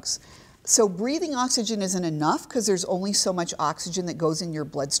the bugs. So breathing oxygen isn't enough because there's only so much oxygen that goes in your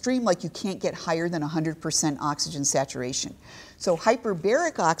bloodstream. Like you can't get higher than 100% oxygen saturation. So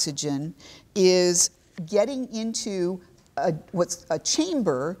hyperbaric oxygen is getting into what's a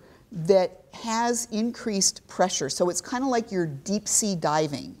chamber that has increased pressure. So it's kind of like you're deep sea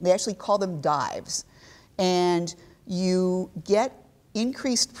diving. They actually call them dives. And you get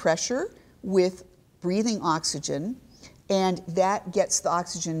increased pressure with breathing oxygen, and that gets the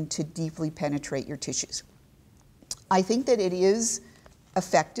oxygen to deeply penetrate your tissues. I think that it is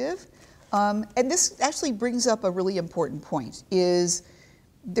effective. And this actually brings up a really important point, is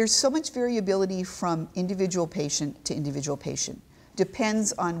there's so much variability from individual patient to individual patient.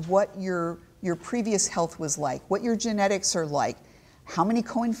 Depends on what your previous health was like, what your genetics are like, how many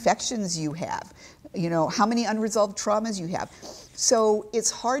co-infections you have, how many unresolved traumas you have. So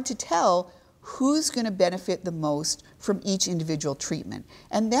it's hard to tell who's going to benefit the most from each individual treatment.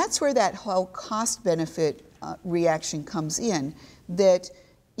 And that's where that whole cost-benefit reaction comes in, that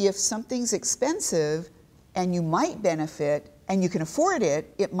if something's expensive and you might benefit and you can afford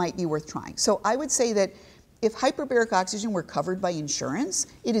it, it might be worth trying. So I would say that if hyperbaric oxygen were covered by insurance,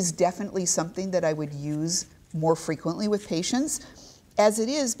 it is definitely something that I would use more frequently with patients. As it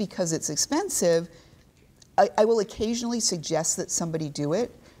is, because it's expensive, I will occasionally suggest that somebody do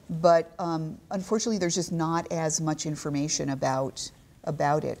it, but unfortunately there's just not as much information about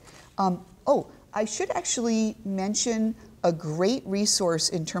it. Oh, I should actually mention a great resource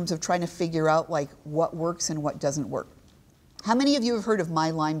in terms of trying to figure out like what works and what doesn't work. How many of you have heard of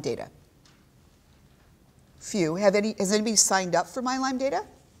My Lyme Data? Few. Has anybody signed up for My Lyme Data?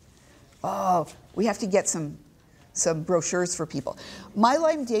 Oh, we have to get some brochures for people. My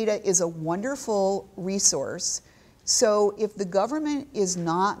Lyme Data is a wonderful resource. So if the government is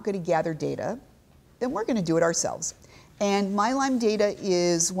not going to gather data, then we're going to do it ourselves. And My Lyme Data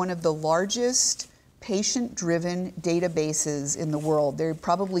is one of the largest patient-driven databases in the world. They're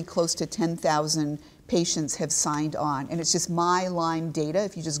probably close to 10,000 patients have signed on. And it's just My Lyme Data.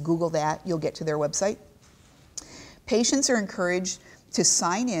 If you just Google that, you'll get to their website. Patients are encouraged to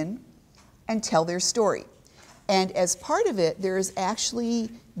sign in and tell their story. And as part of it, there is actually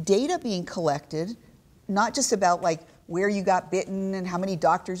data being collected, not just about like where you got bitten and how many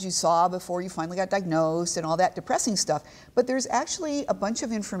doctors you saw before you finally got diagnosed and all that depressing stuff, but there's actually a bunch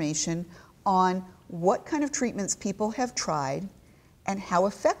of information on what kind of treatments people have tried and how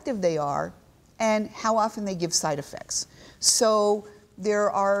effective they are and how often they give side effects. So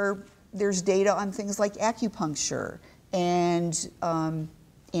there's data on things like acupuncture and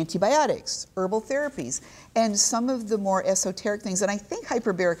antibiotics, herbal therapies, and some of the more esoteric things. And I think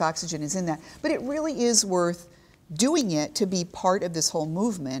hyperbaric oxygen is in that. But it really is worth doing it to be part of this whole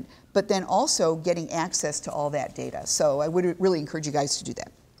movement, but then also getting access to all that data. So I would really encourage you guys to do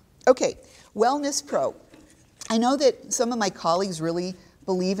that. Okay, Wellness Pro. I know that some of my colleagues really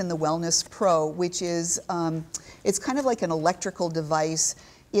believe in the Wellness Pro, which is, it's kind of like an electrical device.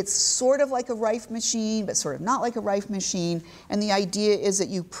 It's sort of like a Rife machine, but sort of not like a Rife machine. And the idea is that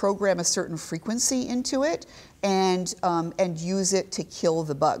you program a certain frequency into it, and use it to kill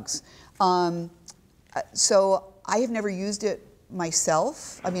the bugs. So I have never used it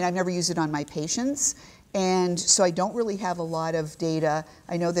myself. I mean, I've never used it on my patients, and so I don't really have a lot of data.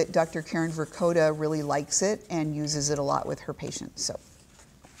 I know that Dr. Karen Verkota really likes it and uses it a lot with her patients. So,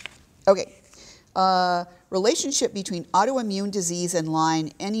 okay. Relationship between autoimmune disease and Lyme,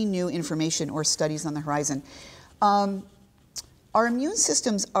 any new information or studies on the horizon? Our immune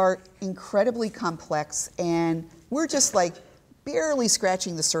systems are incredibly complex, and we're just like barely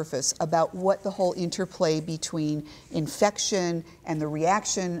scratching the surface about what the whole interplay between infection and the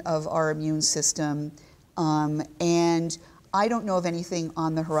reaction of our immune system. And I don't know of anything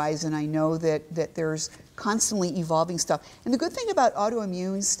on the horizon. I know that there's constantly evolving stuff. And the good thing about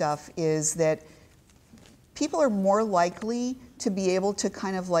autoimmune stuff is that people are more likely to be able to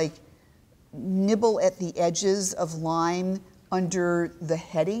kind of like nibble at the edges of Lyme under the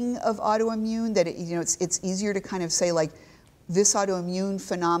heading of autoimmune, that it's easier to kind of say like, this autoimmune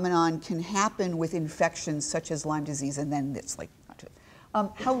phenomenon can happen with infections such as Lyme disease, and then it's like, not to it.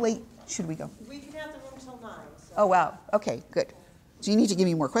 How late should we go? We can have the room till 9. So. Oh, wow. Okay, good. So you need to give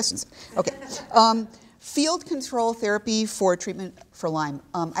me more questions. Okay. Field control therapy for treatment for Lyme.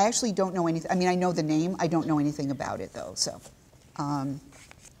 I actually don't know anything. I mean, I know the name. I don't know anything about it, though. So,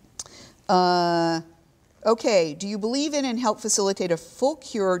 okay. Do you believe in and help facilitate a full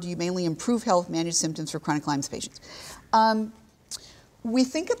cure? Or do you mainly improve health, manage symptoms for chronic Lyme patients? We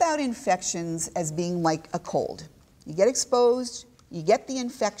think about infections as being like a cold. You get exposed, you get the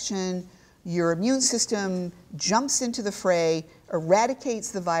infection, your immune system jumps into the fray,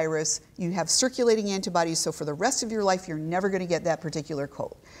 eradicates the virus, you have circulating antibodies, so for the rest of your life, you're never going to get that particular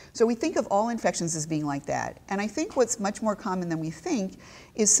cold. So we think of all infections as being like that. And I think what's much more common than we think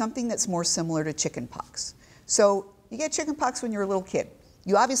is something that's more similar to chickenpox. So you get chickenpox when you're a little kid.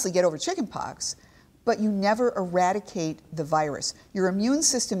 You obviously get over chickenpox, but you never eradicate the virus. Your immune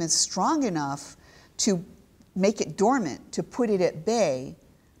system is strong enough to make it dormant, to put it at bay,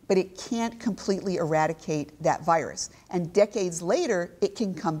 but it can't completely eradicate that virus. And decades later, it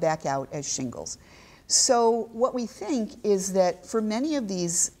can come back out as shingles. So what we think is that for many of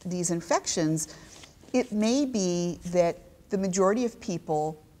these infections, it may be that the majority of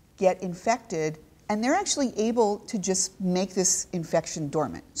people get infected and they're actually able to just make this infection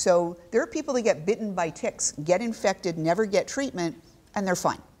dormant. So there are people that get bitten by ticks, get infected, never get treatment, and they're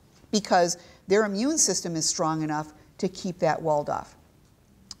fine because their immune system is strong enough to keep that walled off.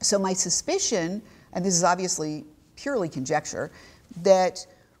 So my suspicion, and this is obviously purely conjecture, that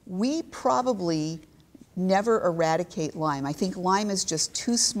we probably never eradicate Lyme. I think Lyme is just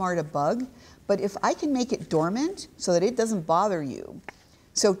too smart a bug, but if I can make it dormant so that it doesn't bother you,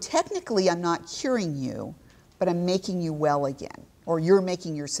 so technically I'm not curing you, but I'm making you well again, or you're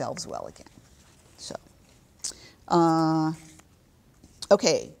making yourselves well again. So,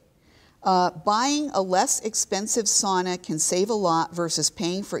 okay. Buying a less expensive sauna can save a lot versus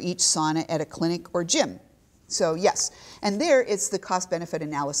paying for each sauna at a clinic or gym. So yes, and there it's the cost-benefit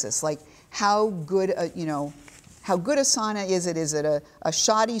analysis, like how good a sauna is it? Is it a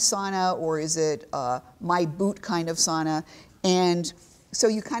shoddy sauna, or is it my boot kind of sauna? And so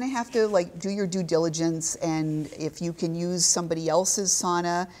you kind of have to like do your due diligence, and if you can use somebody else's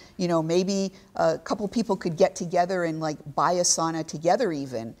sauna, maybe a couple people could get together and like buy a sauna together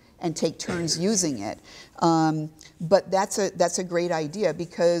even, and take turns using it. But that's a great idea,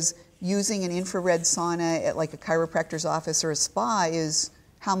 because using an infrared sauna at like a chiropractor's office or a spa is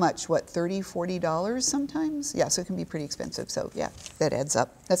how much? What, $30, $40 sometimes? Yeah, so it can be pretty expensive. So yeah, that adds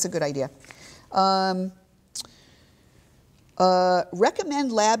up. That's a good idea.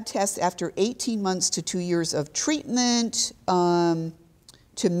 Recommend lab tests after 18 months to 2 years of treatment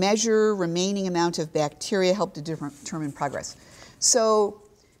to measure remaining amount of bacteria, help to determine progress. So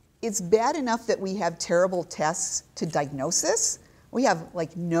it's bad enough that we have terrible tests to diagnose this. We have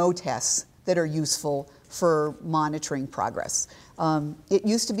like no tests that are useful for monitoring progress. It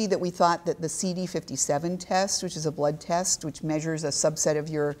used to be that we thought that the CD57 test, which is a blood test, which measures a subset of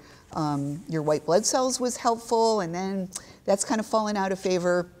your white blood cells, was helpful, and then that's kind of fallen out of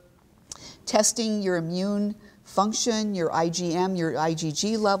favor. Testing your immune function, your IgM, your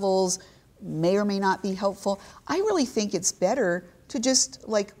IgG levels may or may not be helpful. I really think it's better to just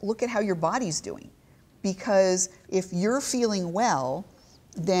like look at how your body's doing, because if you're feeling well,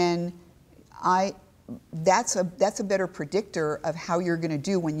 then that's a better predictor of how you're going to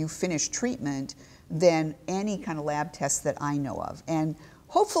do when you finish treatment than any kind of lab tests that I know of. And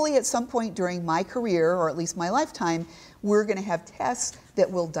hopefully at some point during my career, or at least my lifetime, we're going to have tests that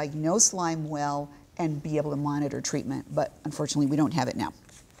will diagnose Lyme well and be able to monitor treatment. But unfortunately, we don't have it now.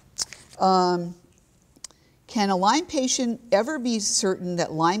 Can a Lyme patient ever be certain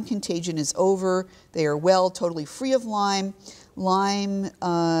that Lyme contagion is over? They are well, totally free of Lyme. Lyme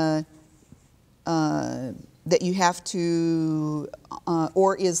that you have to,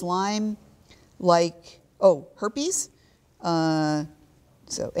 or is Lyme like, oh, herpes?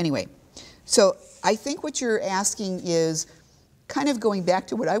 So anyway, so I think what you're asking is kind of going back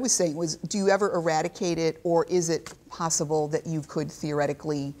to what I was saying was, do you ever eradicate it, or is it possible that you could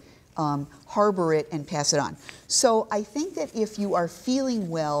theoretically harbor it and pass it on? So I think that if you are feeling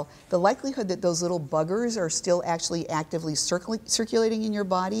well, the likelihood that those little buggers are still actually actively circulating in your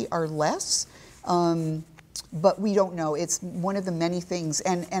body are less. But we don't know. It's one of the many things.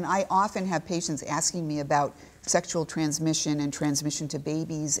 And I often have patients asking me about sexual transmission and transmission to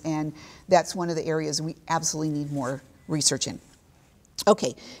babies, and that's one of the areas we absolutely need more research in.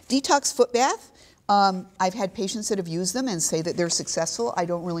 Okay, detox foot bath. I've had patients that have used them and say that they're successful. I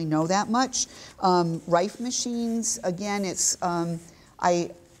don't really know that much. Rife machines, again, it's, I've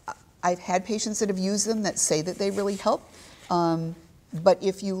had patients that have used them that say that they really help. But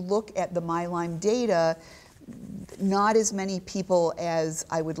if you look at the MyLyme data, not as many people as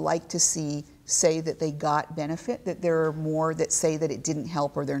I would like to see say that they got benefit, that there are more that say that it didn't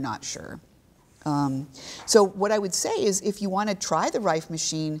help or they're not sure. So what I would say is, if you want to try the Rife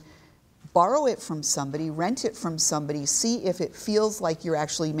machine, borrow it from somebody, rent it from somebody, see if it feels like you're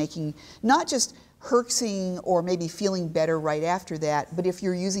actually making, not just herxing or maybe feeling better right after that, but if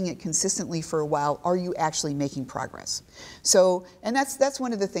you're using it consistently for a while, are you actually making progress? So, and that's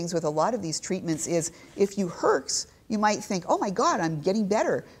one of the things with a lot of these treatments is, if you herx, you might think, oh my God, I'm getting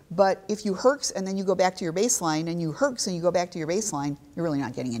better. But if you herx and then you go back to your baseline, and you herx and you go back to your baseline, you're really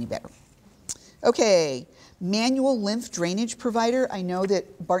not getting any better. Okay, manual lymph drainage provider. I know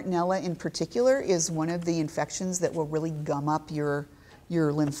that Bartonella in particular is one of the infections that will really gum up your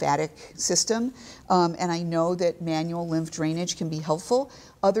lymphatic system. And I know that manual lymph drainage can be helpful.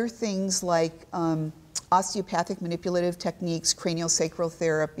 Other things like osteopathic manipulative techniques, craniosacral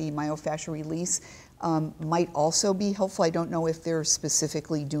therapy, myofascial release might also be helpful. I don't know if they're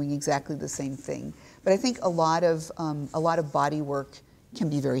specifically doing exactly the same thing. But I think a lot of body work can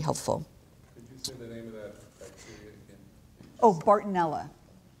be very helpful. Say the name of that bacteria again. Oh, Bartonella.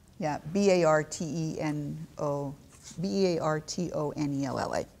 Yeah,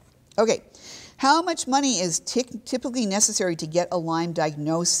 B-A-R-T-O-N-E-L-L-A. Okay, how much money is typically necessary to get a Lyme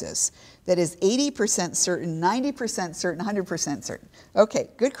diagnosis that is 80% certain, 90% certain, 100% certain? Okay,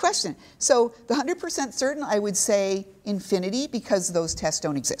 good question. So the 100% certain, I would say infinity, because those tests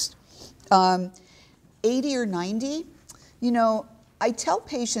don't exist. 80 or 90, you know, I tell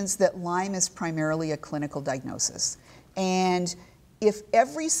patients that Lyme is primarily a clinical diagnosis. And if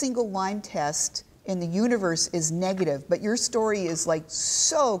every single Lyme test in the universe is negative, but your story is like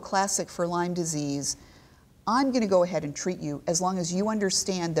so classic for Lyme disease, I'm going to go ahead and treat you as long as you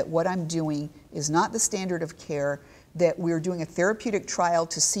understand that what I'm doing is not the standard of care, that we're doing a therapeutic trial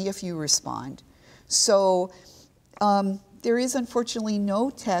to see if you respond. So there is unfortunately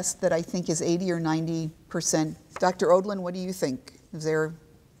no test that I think is 80 or 90%. Dr. Odlin, what do you think? Is there,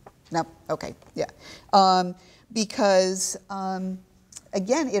 no, okay, yeah. Because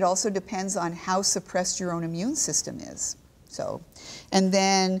again, it also depends on how suppressed your own immune system is. So, and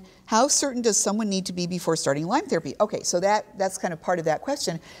then how certain does someone need to be before starting Lyme therapy? Okay, so that's kind of part of that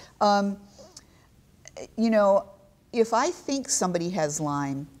question. You know, if I think somebody has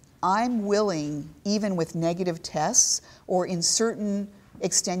Lyme, I'm willing, even with negative tests or in certain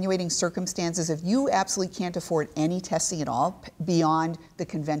extenuating circumstances, if you absolutely can't afford any testing at all beyond the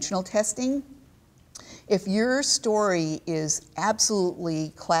conventional testing, if your story is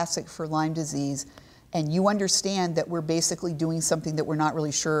absolutely classic for Lyme disease and you understand that we're basically doing something that we're not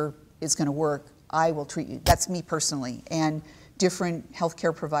really sure is going to work, I will treat you. That's me personally. And different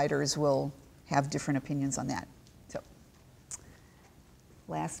healthcare providers will have different opinions on that. So,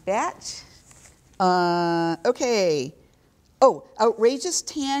 last batch. Okay. Oh, outrageous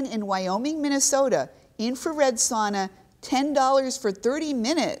tan in Wyoming, Minnesota. Infrared sauna, $10 for 30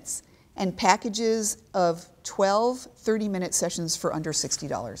 minutes. And packages of 12 30-minute sessions for under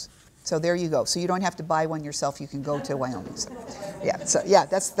 $60. So there you go. So you don't have to buy one yourself. You can go to Wyoming. So yeah,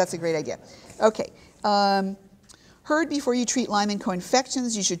 that's a great idea. Okay. Heard before you treat Lyme and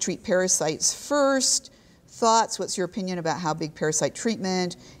co-infections, you should treat parasites first. Thoughts? What's your opinion about how big parasite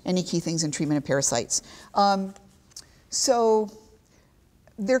treatment? Any key things in treatment of parasites? So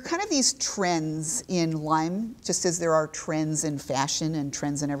there are kind of these trends in Lyme, just as there are trends in fashion and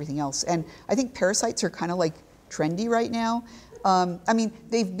trends in everything else. And I think parasites are kind of like trendy right now. I mean,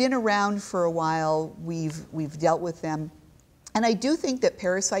 they've been around for a while. We've dealt with them. And I do think that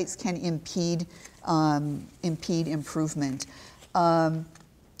parasites can impede impede improvement.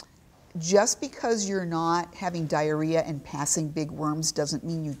 Just because you're not having diarrhea and passing big worms doesn't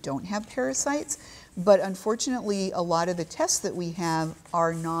mean you don't have parasites, but unfortunately a lot of the tests that we have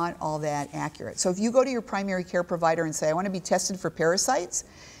are not all that accurate. So if you go to your primary care provider and say, I want to be tested for parasites,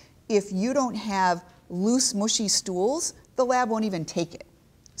 if you don't have loose, mushy stools, the lab won't even take it.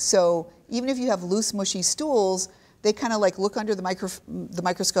 So even if you have loose, mushy stools, they kind of like look under the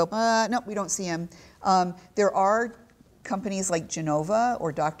microscope, no, we don't see them. There are companies like Genova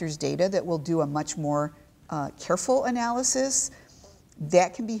or Doctors Data that will do a much more careful analysis.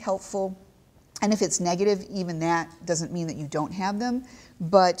 That can be helpful. And if it's negative, even that doesn't mean that you don't have them.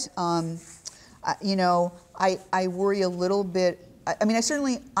 But, you know, I worry a little bit. I mean,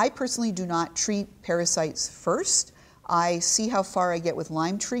 I personally do not treat parasites first. I see how far I get with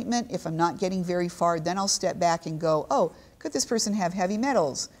Lyme treatment. If I'm not getting very far, then I'll step back and go, oh, could this person have heavy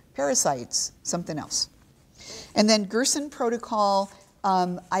metals, parasites, something else? And then Gerson protocol,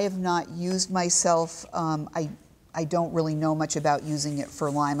 I have not used myself. I don't really know much about using it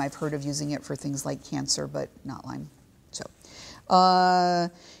for Lyme. I've heard of using it for things like cancer, but not Lyme. So,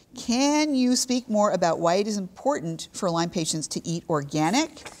 can you speak more about why it is important for Lyme patients to eat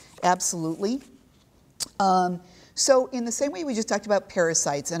organic? Absolutely. So in the same way we just talked about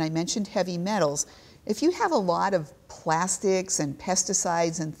parasites, and I mentioned heavy metals, if you have a lot of plastics and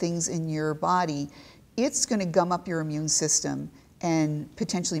pesticides and things in your body, it's going to gum up your immune system and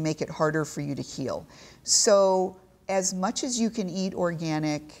potentially make it harder for you to heal. So as much as you can eat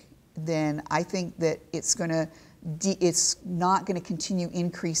organic, then I think that it's not going to continue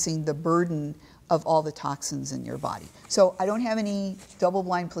increasing the burden of all the toxins in your body. So I don't have any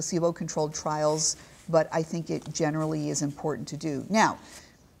double-blind placebo-controlled trials, but I think it generally is important to do. Now,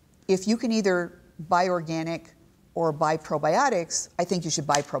 if you can either buy organic or buy probiotics, I think you should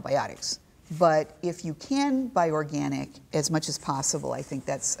buy probiotics. But if you can buy organic as much as possible, I think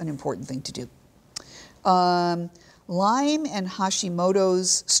that's an important thing to do. Lyme and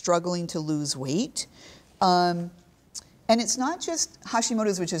Hashimoto's struggling to lose weight. And it's not just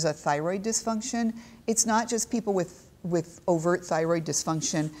Hashimoto's, which is a thyroid dysfunction. It's not just people with overt thyroid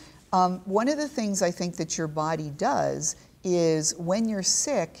dysfunction. One of the things I think that your body does is when you're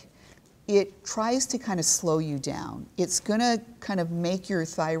sick, it tries to kind of slow you down. It's going to kind of make your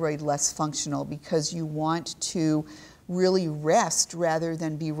thyroid less functional because you want to really rest rather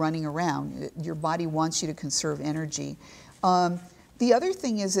than be running around. Your body wants you to conserve energy. The other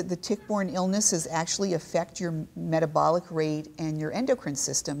thing is that the tick-borne illnesses actually affect your metabolic rate and your endocrine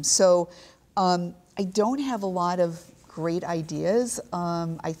system. So I don't have a lot of great ideas.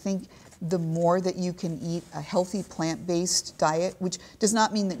 I think the more that you can eat a healthy plant-based diet, which does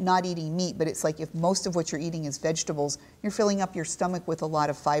not mean that not eating meat, but it's like if most of what you're eating is vegetables, you're filling up your stomach with a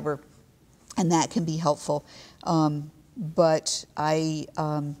lot of fiber, and that can be helpful. But I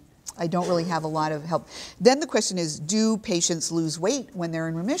don't really have a lot of help. Then the question is, do patients lose weight when they're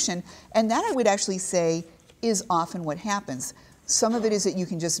in remission? And that I would actually say is often what happens. Some of it is that you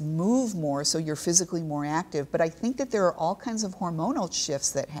can just move more, so you're physically more active. But I think that there are all kinds of hormonal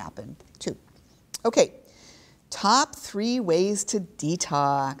shifts that happen, too. Okay, top 3 ways to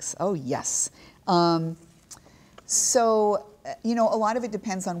detox. Oh, yes. So, you know, a lot of it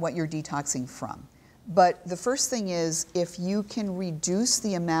depends on what you're detoxing from. But the first thing is, if you can reduce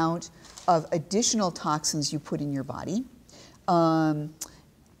the amount of additional toxins you put in your body,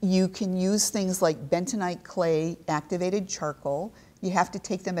 you can use things like bentonite clay activated charcoal. You have to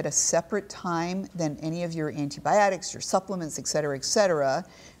take them at a separate time than any of your antibiotics, your supplements, et cetera, et cetera.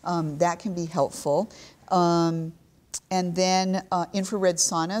 That can be helpful. And then infrared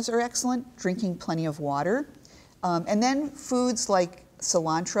saunas are excellent, drinking plenty of water. And then foods like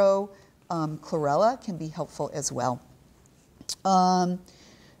cilantro, chlorella can be helpful as well.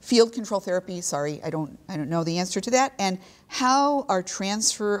 Field control therapy, sorry, I don't know the answer to that. And how are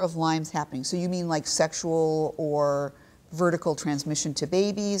transfer of Lyme's happening? So you mean like sexual or vertical transmission to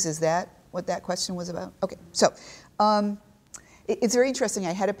babies? Is that what that question was about? Okay, so it's very interesting.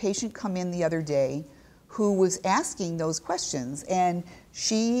 I had a patient come in the other day who was asking those questions, and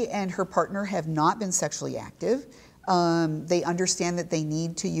she and her partner have not been sexually active. They understand that they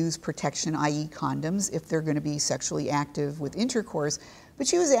need to use protection, i.e. condoms, if they're going to be sexually active with intercourse. But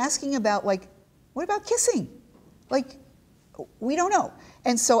she was asking about, like, what about kissing? Like, we don't know.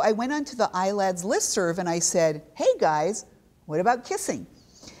 And so I went onto the iLads listserv and I said, hey guys, what about kissing?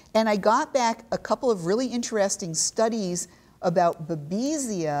 And I got back a couple of really interesting studies about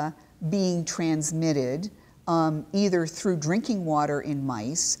babesia being transmitted either through drinking water in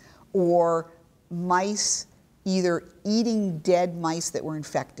mice or mice either eating dead mice that were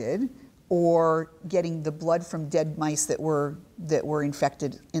infected or getting the blood from dead mice that were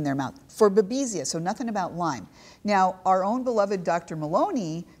infected in their mouth. For Babesia, so nothing about Lyme. Now, our own beloved Dr.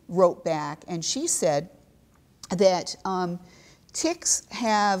 Maloney wrote back, and she said that ticks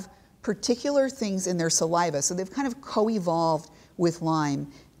have particular things in their saliva, so they've kind of co-evolved with Lyme,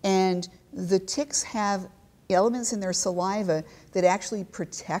 and the ticks have elements in their saliva that actually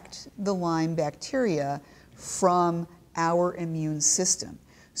protect the Lyme bacteria from our immune system.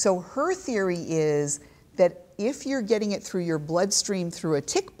 So her theory is that if you're getting it through your bloodstream through a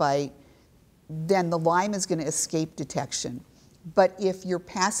tick bite, then the Lyme is going to escape detection. But if you're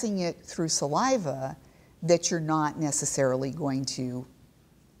passing it through saliva, that you're not necessarily going to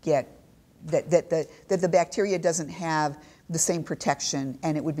get, that the bacteria doesn't have the same protection,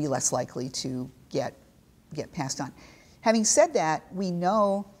 and it would be less likely to get passed on. Having said that, we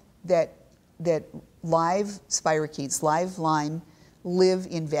know that live spirochetes, live Lyme, live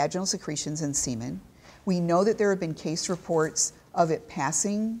in vaginal secretions and semen. We know that there have been case reports of it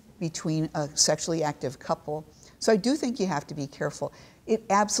passing between a sexually active couple. So I do think you have to be careful. It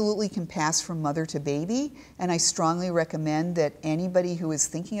absolutely can pass from mother to baby, and I strongly recommend that anybody who is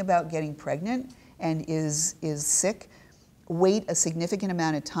thinking about getting pregnant and is sick, wait a significant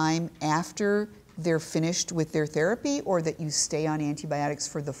amount of time after they're finished with their therapy, or that you stay on antibiotics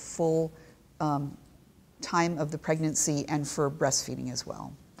for the full time of the pregnancy and for breastfeeding as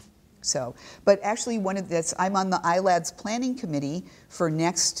well. So, but actually I'm on the ILADS planning committee for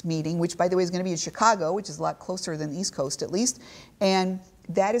next meeting, which by the way is going to be in Chicago, which is a lot closer than the East Coast at least. And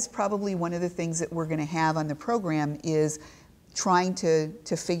that is probably one of the things that we're going to have on the program, is trying to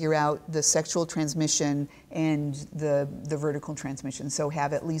figure out the sexual transmission and the vertical transmission. So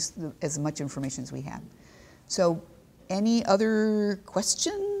have at least as much information as we have. So any other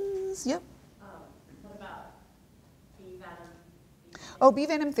questions? Yep. What about bee venom? Oh, bee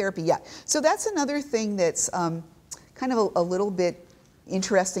venom therapy, yeah. So that's another thing that's kind of a little bit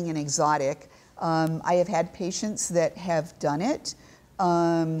interesting and exotic. I have had patients that have done it.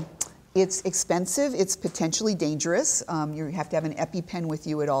 It's expensive, it's potentially dangerous. You have to have an EpiPen with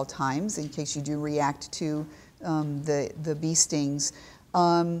you at all times in case you do react to the bee stings.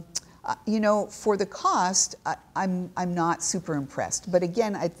 You know, for the cost, I'm not super impressed. But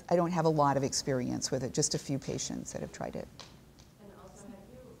again, I don't have a lot of experience with it, just a few patients that have tried it. And also,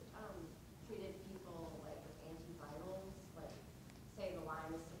 have you treated people like with antivirals, like say the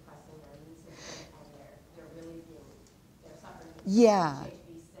Lyme is suppressing their immune system and they're really they're suffering from Yeah.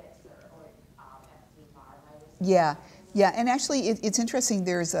 HB6 or Epstein-Barr virus? Yeah, yeah, and actually it's interesting.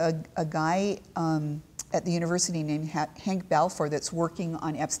 There's a guy at the university named Hank Balfour that's working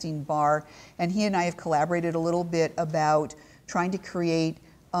on Epstein-Barr, and he and I have collaborated a little bit about trying to create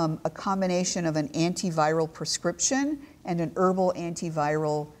a combination of an antiviral prescription and an herbal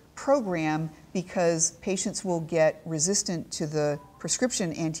antiviral program, because patients will get resistant to the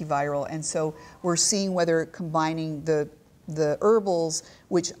prescription antiviral, and so we're seeing whether combining the herbals,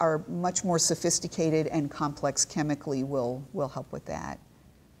 which are much more sophisticated and complex chemically, will help with that.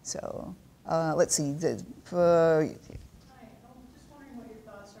 So let's see. Hi, I'm just wondering what your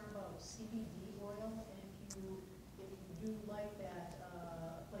thoughts are about CBD oil, and if you do like that,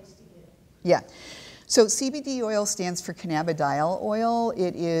 place to get it. Yeah. So CBD oil stands for cannabidiol oil.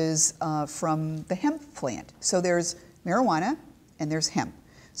 It is from the hemp plant. So there's marijuana and there's hemp.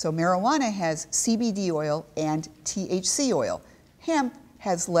 So marijuana has CBD oil and THC oil. Hemp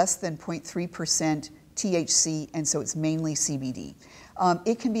has less than 0.3% THC, and so it's mainly CBD.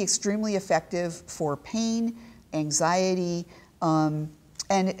 It can be extremely effective for pain, anxiety, and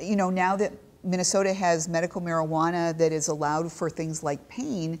you know, now that Minnesota has medical marijuana that is allowed for things like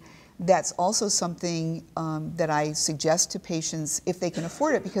pain, that's also something that I suggest to patients if they can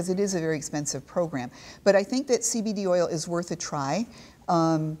afford it, because it is a very expensive program. But I think that CBD oil is worth a try,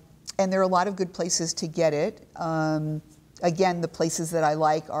 and there are a lot of good places to get it. Again, the places that I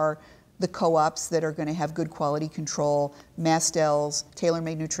like are the co-ops that are going to have good quality control, Mastel's,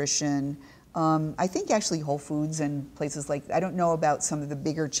 Tailor-Made Nutrition. I think actually Whole Foods and places like, I don't know about some of the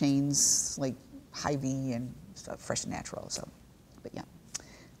bigger chains like Hy-Vee and stuff, Fresh and Natural. So, but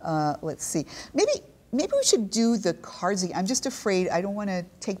yeah, let's see. Maybe we should do the cards again. I'm just afraid I don't want to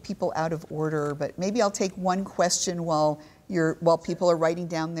take people out of order, but maybe I'll take one question while people are writing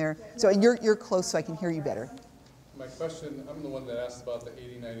down there. So, and you're close, so I can hear you better. My question, I'm the one that asked about the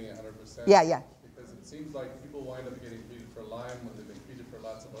 80, 90, 100%. Yeah, yeah. Because it seems like people wind up getting treated for Lyme when they've been treated for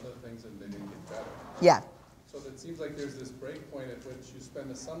lots of other things and they didn't get better. Yeah. So it seems like there's this break point at which you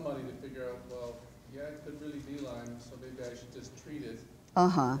spend some money to figure out, well, yeah, it could really be Lyme, so maybe I should just treat it.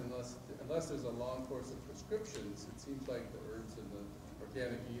 Uh-huh. Unless there's a long course of prescriptions, it seems like the herbs and the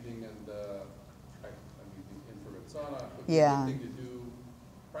organic eating and the infrared sauna would be Yeah. a good thing to do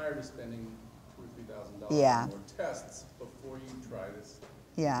prior to spending $2,000 or $3,000 Yeah. on more tests before you try this.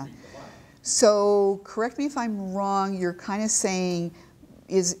 Yeah. Treat the Lyme. So correct me if I'm wrong, you're kind of saying,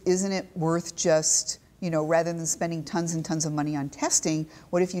 isn't it worth just, rather than spending tons and tons of money on testing,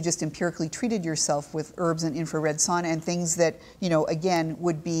 what if you just empirically treated yourself with herbs and infrared sauna and things that, again,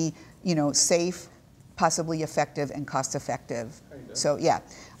 would be, safe, possibly effective, and cost effective? So yeah.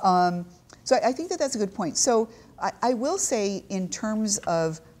 So I think that that's a good point. So I will say in terms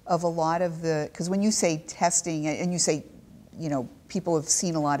of a lot of the, because when you say testing and you say, people have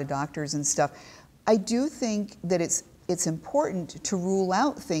seen a lot of doctors and stuff, I do think that it's important to rule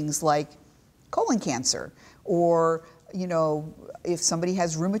out things like colon cancer, or if somebody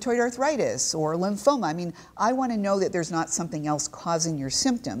has rheumatoid arthritis or lymphoma. I mean, I want to know that there's not something else causing your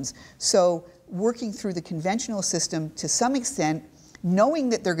symptoms. So working through the conventional system to some extent, knowing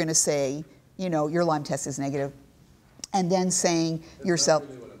that they're going to say, your Lyme test is negative, and then saying That's yourself, not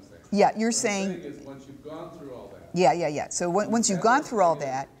really what I'm saying. yeah, you're What saying, I'm saying is once you've gone through all that. yeah. So once you've gone through all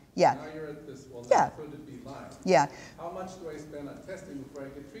that, yeah, Now you're at this, well, Yeah. now could it be Lyme? yeah. How much do I spend on testing before I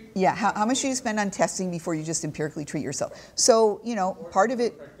get treated? Yeah, how much do you spend on testing before you just empirically treat yourself? So, part of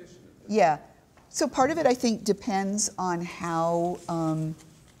it, Practitioner. yeah. So part of it, I think, depends on how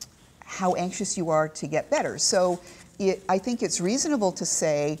anxious you are to get better. So I think it's reasonable to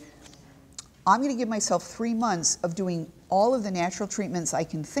say, I'm going to give myself 3 months of doing all of the natural treatments I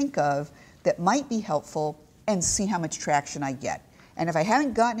can think of that might be helpful and see how much traction I get. And if I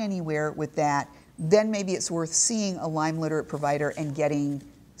haven't gotten anywhere with that, then maybe it's worth seeing a Lyme literate provider and getting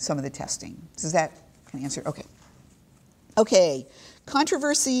some of the testing. Does that answer? Okay. Okay,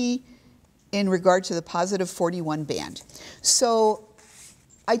 controversy in regard to the positive 41 band. So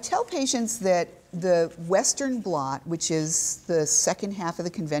I tell patients that the Western blot, which is the second half of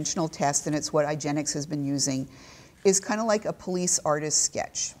the conventional test, and it's what IGeneX has been using, is kind of like a police artist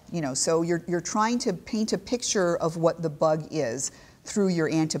sketch. So you're trying to paint a picture of what the bug is through your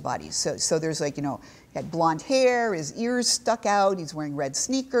antibodies. So there's like, he had blonde hair, his ears stuck out, he's wearing red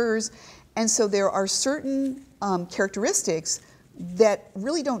sneakers. And so there are certain characteristics that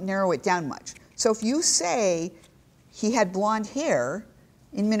really don't narrow it down much. So if you say he had blonde hair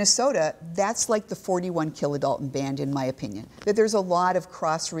in Minnesota, that's like the 41 kilodalton band, in my opinion. That there's a lot of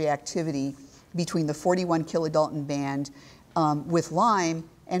cross-reactivity between the 41 kilodalton band with Lyme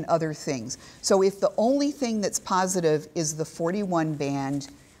and other things. So if the only thing that's positive is the 41 band,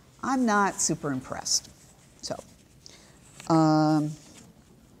 I'm not super impressed. So,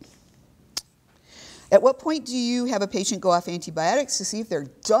 at what point do you have a patient go off antibiotics to see if they're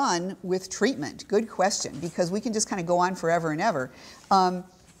done with treatment? Good question, because we can just kind of go on forever and ever.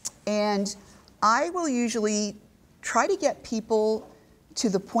 And I will usually try to get people to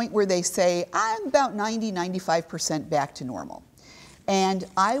the point where they say, I'm about 90–95% back to normal. And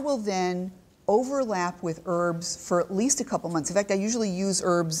I will then overlap with herbs for at least a couple months. In fact, I usually use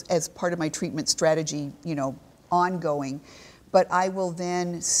herbs as part of my treatment strategy, ongoing. But I will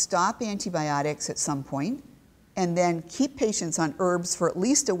then stop antibiotics at some point and then keep patients on herbs for at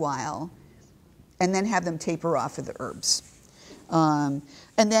least a while and then have them taper off of the herbs. And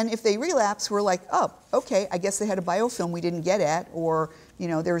then if they relapse, we're like, oh, okay, I guess they had a biofilm we didn't get at, or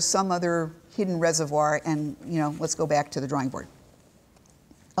there was some other hidden reservoir, and let's go back to the drawing board.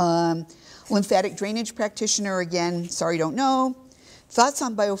 Lymphatic drainage practitioner, again, sorry, don't know. Thoughts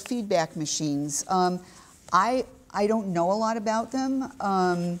on biofeedback machines? I don't know a lot about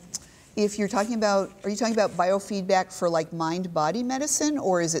them. If you're talking about, are you talking about biofeedback for like mind-body medicine,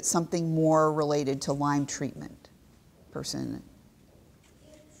 or is it something more related to Lyme treatment? Person.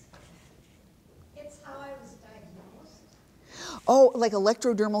 It's how I was diagnosed. Oh, like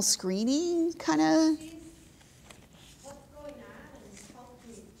electrodermal screening, kind of? What's going on has helped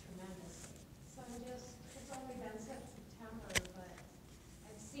me tremendously. So it's only been since September, but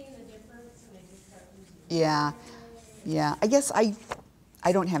I've seen the difference and I just start losing. Yeah, yeah. I guess I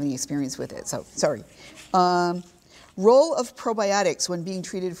don't have any experience with it, so sorry. Role of probiotics when being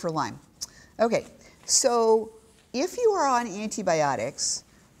treated for Lyme. Okay, so if you are on antibiotics,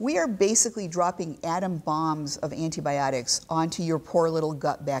 we are basically dropping atom bombs of antibiotics onto your poor little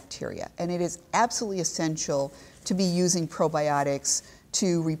gut bacteria. And it is absolutely essential to be using probiotics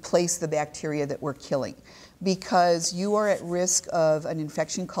to replace the bacteria that we're killing, because you are at risk of an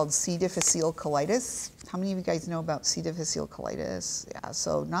infection called C. difficile colitis. How many of you guys know about C. difficile colitis? Yeah,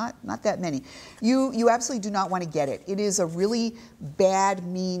 so not that many. You absolutely do not want to get it. It is a really bad,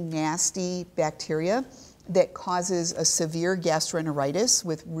 mean, nasty bacteria that causes a severe gastroenteritis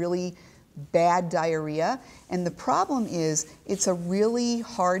with really bad diarrhea. And the problem is it's a really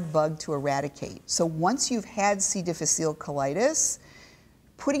hard bug to eradicate. So once you've had C. difficile colitis,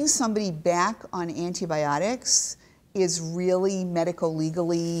 putting somebody back on antibiotics is really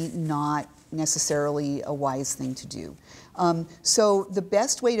medico-legally not necessarily a wise thing to do. So the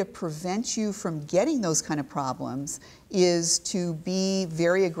best way to prevent you from getting those kind of problems is to be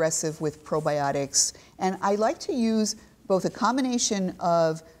very aggressive with probiotics. And I like to use both a combination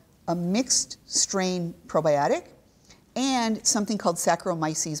of a mixed strain probiotic and something called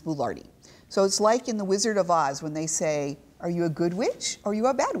Saccharomyces boulardii. So it's like in The Wizard of Oz when they say, are you a good witch or are you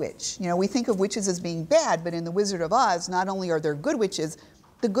a bad witch? You know, we think of witches as being bad, but in The Wizard of Oz, not only are there good witches,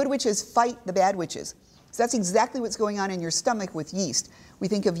 the good witches fight the bad witches. So that's exactly what's going on in your stomach with yeast. We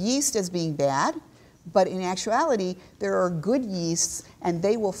think of yeast as being bad, but in actuality, there are good yeasts, and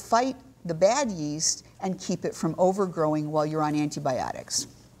they will fight the bad yeast and keep it from overgrowing while you're on antibiotics.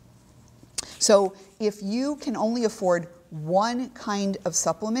 So if you can only afford one kind of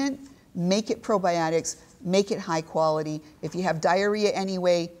supplement, make it probiotics, make it high quality. If you have diarrhea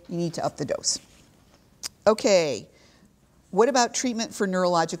anyway, you need to up the dose. Okay, what about treatment for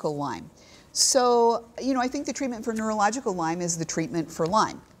neurological Lyme? So, you know, I think the treatment for neurological Lyme is the treatment for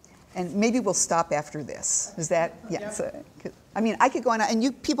Lyme. And maybe we'll stop after this. Is that, yeah. Yep. So, I mean, I could go on, and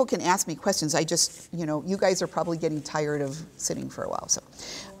you people can ask me questions. I just, you know, you guys are probably getting tired of sitting for a while. So,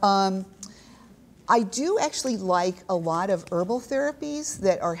 I do actually like a lot of herbal therapies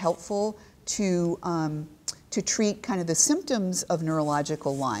that are helpful to treat kind of the symptoms of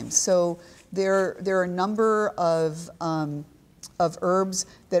neurological Lyme. So there are a number of herbs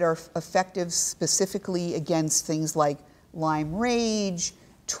that are effective specifically against things like Lyme rage,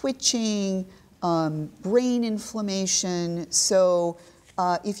 twitching, brain inflammation. So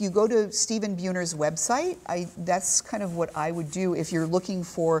if you go to Stephen Buhner's website, that's kind of what I would do if you're looking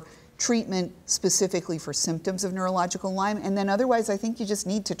for treatment specifically for symptoms of neurological Lyme. And then otherwise, I think you just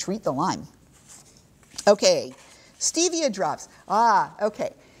need to treat the Lyme. Okay, stevia drops.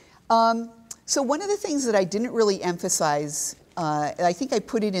 Okay. So one of the things that I didn't really emphasize, I think I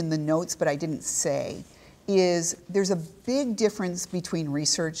put it in the notes, but I didn't say, is there's a big difference between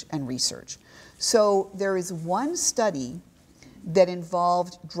research and research. So there is one study that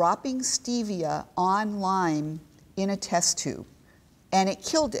involved dropping stevia on Lyme in a test tube, and it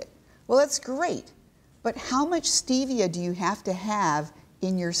killed it. Well, that's great, but how much stevia do you have to have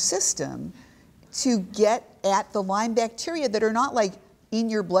in your system to get at the Lyme bacteria that are not like in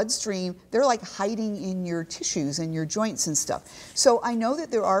your bloodstream, they're like hiding in your tissues and your joints and stuff. So I know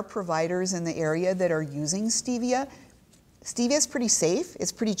that there are providers in the area that are using stevia. Stevia is pretty safe,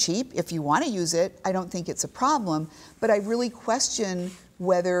 it's pretty cheap. If you want to use it, I don't think it's a problem, but I really question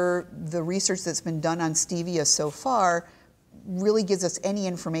whether the research that's been done on stevia so far really gives us any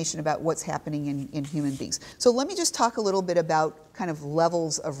information about what's happening in human beings. So let me just talk a little bit about kind of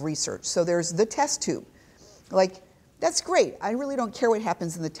levels of research. So there's the test tube. Like, that's great. I really don't care what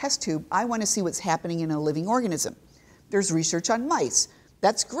happens in the test tube. I want to see what's happening in a living organism. There's research on mice.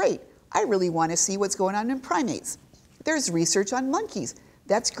 That's great. I really want to see what's going on in primates. There's research on monkeys.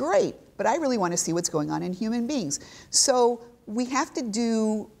 That's great, but I really want to see what's going on in human beings. So we have to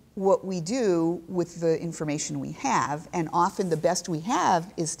do what we do with the information we have, and often the best we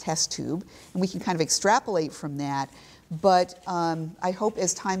have is test tube, and we can kind of extrapolate from that. But I hope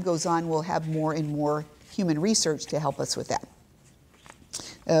as time goes on, we'll have more and more human research to help us with that.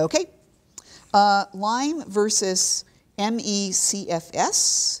 Okay, Lyme versus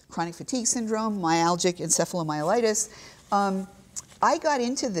ME/CFS, chronic fatigue syndrome, myalgic encephalomyelitis. I got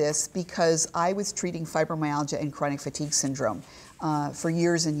into this because I was treating fibromyalgia and chronic fatigue syndrome for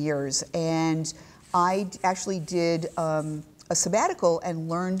years and years, and I actually did a sabbatical and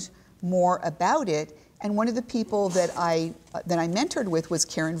learned more about it. And one of the people that I mentored with was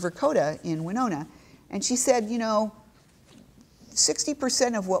Karen Verkota in Winona, and she said, you know,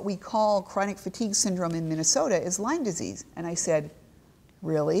 60% of what we call chronic fatigue syndrome in Minnesota is Lyme disease. And I said,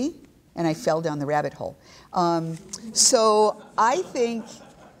 really? And I fell down the rabbit hole. So I think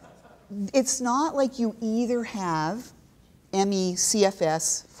it's not like you either have ME,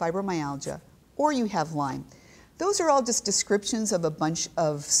 CFS, fibromyalgia, or you have Lyme. Those are all just descriptions of a bunch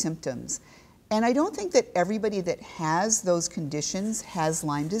of symptoms. And I don't think that everybody that has those conditions has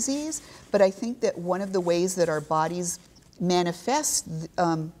Lyme disease, but I think that one of the ways that our bodies manifest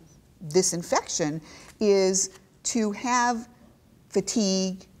this infection is to have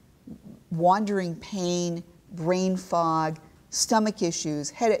fatigue, wandering pain, brain fog, stomach issues,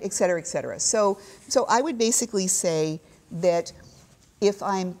 headache, et cetera, et cetera. So I would basically say that if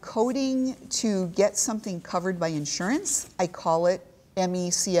I'm coding to get something covered by insurance, I call it ME,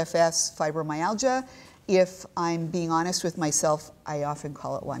 CFS, fibromyalgia. If I'm being honest with myself, I often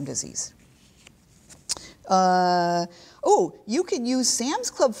call it Lyme disease. Oh, you can use Sam's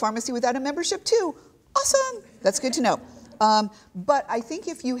Club Pharmacy without a membership too. Awesome. That's good to know. But I think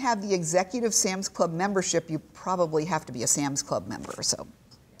if you have the executive Sam's Club membership, you probably have to be a Sam's Club member. So,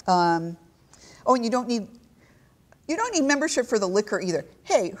 oh, and you don't need membership for the liquor either.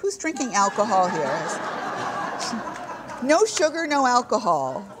 Hey, who's drinking alcohol here? No sugar, no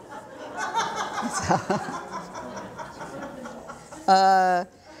alcohol.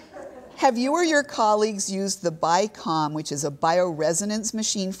 Have you or your colleagues used the BICOM, which is a bioresonance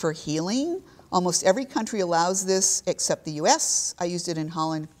machine for healing? Almost every country allows this except the US. I used it in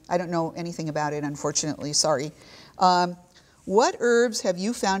Holland. I don't know anything about it, unfortunately, sorry. What herbs have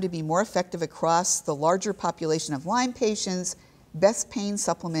you found to be more effective across the larger population of Lyme patients? Best pain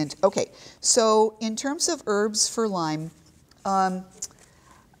supplement. Okay, so in terms of herbs for Lyme,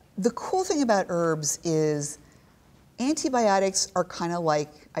 the cool thing about herbs is antibiotics are kind of like,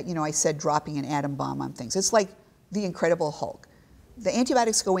 I said dropping an atom bomb on things. It's like the Incredible Hulk. The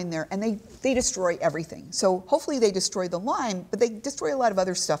antibiotics go in there and they destroy everything. So hopefully they destroy the Lyme, but they destroy a lot of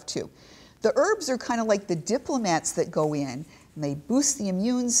other stuff too. The herbs are kind of like the diplomats that go in and they boost the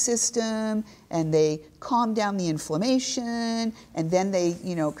immune system and they calm down the inflammation and then they,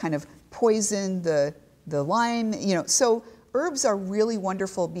 kind of poison the Lyme, So herbs are really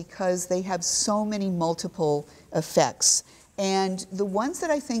wonderful because they have so many multiple effects. And the ones that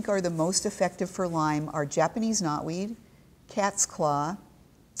I think are the most effective for Lyme are Japanese knotweed, cat's claw,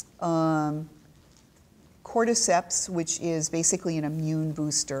 cordyceps, which is basically an immune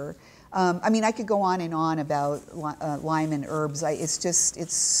booster. I could go on and on about Lyme and herbs.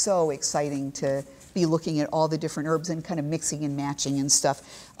 It's so exciting to be looking at all the different herbs and kind of mixing and matching and stuff.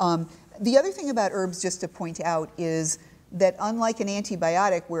 The other thing about herbs, just to point out, is that unlike an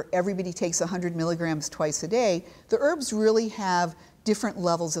antibiotic where everybody takes 100 milligrams twice a day, the herbs really have different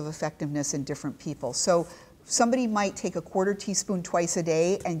levels of effectiveness in different people. So somebody might take a quarter teaspoon twice a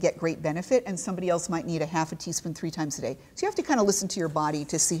day and get great benefit, and somebody else might need a half a teaspoon 3 times a day. So you have to kind of listen to your body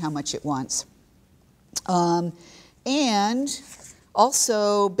to see how much it wants. And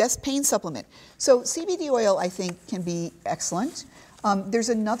also, best pain supplement. So CBD oil, I think, can be excellent. There's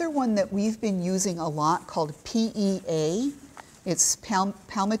another one that we've been using a lot called PEA. It's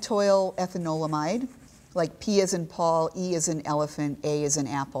palmitoyl ethanolamide, like P as in Paul, E as in elephant, A as in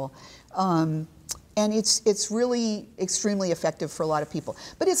apple. And it's really extremely effective for a lot of people.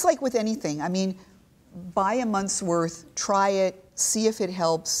 But it's like with anything. Buy a month's worth, try it, see if it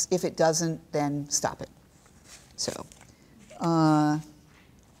helps. If it doesn't, then stop it. So,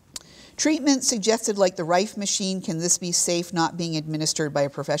 treatment suggested like the Rife machine. Can this be safe not being administered by a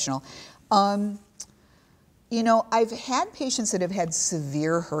professional? I've had patients that have had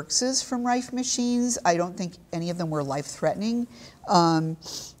severe herxes from Rife machines. I don't think any of them were life-threatening.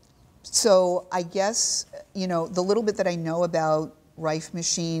 So I guess, the little bit that I know about Rife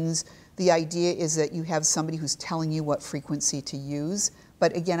machines, the idea is that you have somebody who's telling you what frequency to use.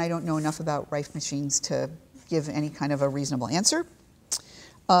 But again, I don't know enough about Rife machines to give any kind of a reasonable answer.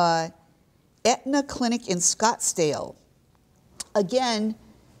 Aetna Clinic in Scottsdale. Again,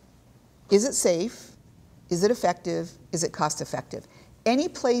 is it safe? Is it effective? Is it cost effective? Any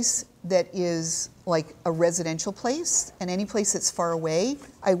place that is like a residential place and any place that's far away,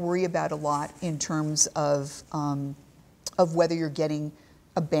 I worry about a lot in terms of whether you're getting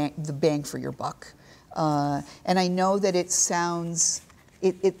the bang for your buck. And I know that it sounds,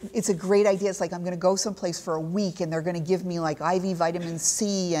 it's a great idea. It's like I'm going to go someplace for a week and they're going to give me like IV vitamin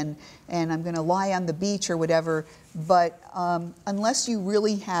C and I'm going to lie on the beach or whatever. But unless you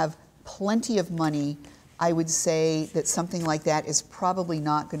really have plenty of money, I would say that something like that is probably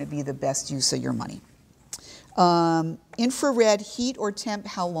not going to be the best use of your money. Infrared, heat or temp,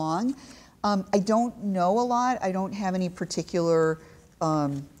 how long? I don't know a lot. I don't have any particular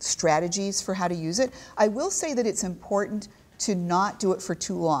strategies for how to use it. I will say that it's important to not do it for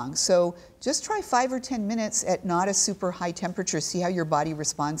too long. So just try 5 or 10 minutes at not a super high temperature, see how your body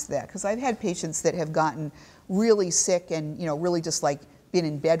responds to that. Because I've had patients that have gotten really sick and really just like been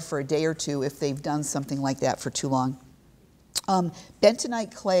in bed for a day or two if they've done something like that for too long.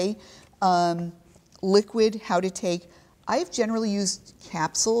 Bentonite clay, liquid, how to take. I've generally used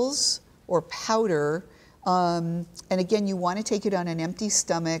capsules or powder, and again, you want to take it on an empty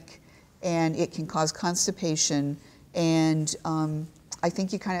stomach, and it can cause constipation. And I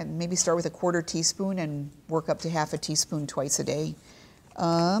think you kind of maybe start with a quarter teaspoon and work up to half a teaspoon twice a day.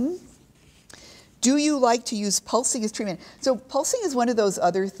 Do you like to use pulsing as treatment? So pulsing is one of those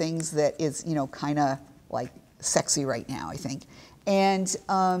other things that is, kind of like sexy right now, I think. And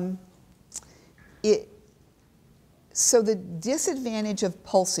so the disadvantage of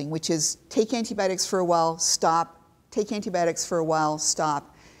pulsing, which is take antibiotics for a while, stop, take antibiotics for a while,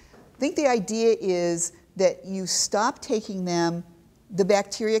 stop. I think the idea is that you stop taking them, the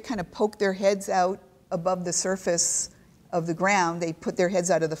bacteria kind of poke their heads out above the surface of the ground, they put their heads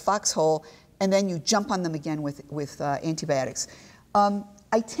out of the foxhole, and then you jump on them again with antibiotics.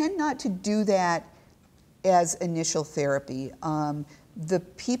 I tend not to do that as initial therapy. The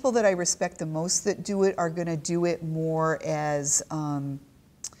people that I respect the most that do it are going to do it more as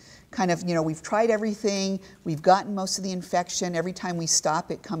kind of, we've tried everything, we've gotten most of the infection, every time we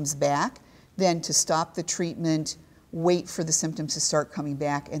stop it comes back, then to stop the treatment, wait for the symptoms to start coming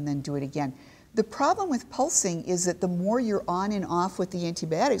back, and then do it again. The problem with pulsing is that the more you're on and off with the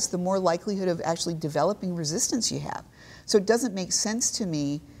antibiotics, the more likelihood of actually developing resistance you have. So it doesn't make sense to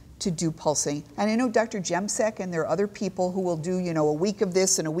me to do pulsing. And I know Dr. Jemsek and there are other people who will do, a week of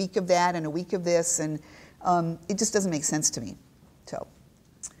this and a week of that and a week of this, and it just doesn't make sense to me.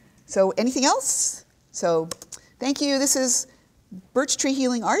 So anything else? So thank you. This is Birch Tree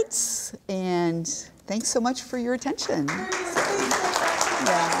Healing Arts, and thanks so much for your attention.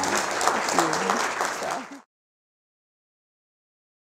 Yeah.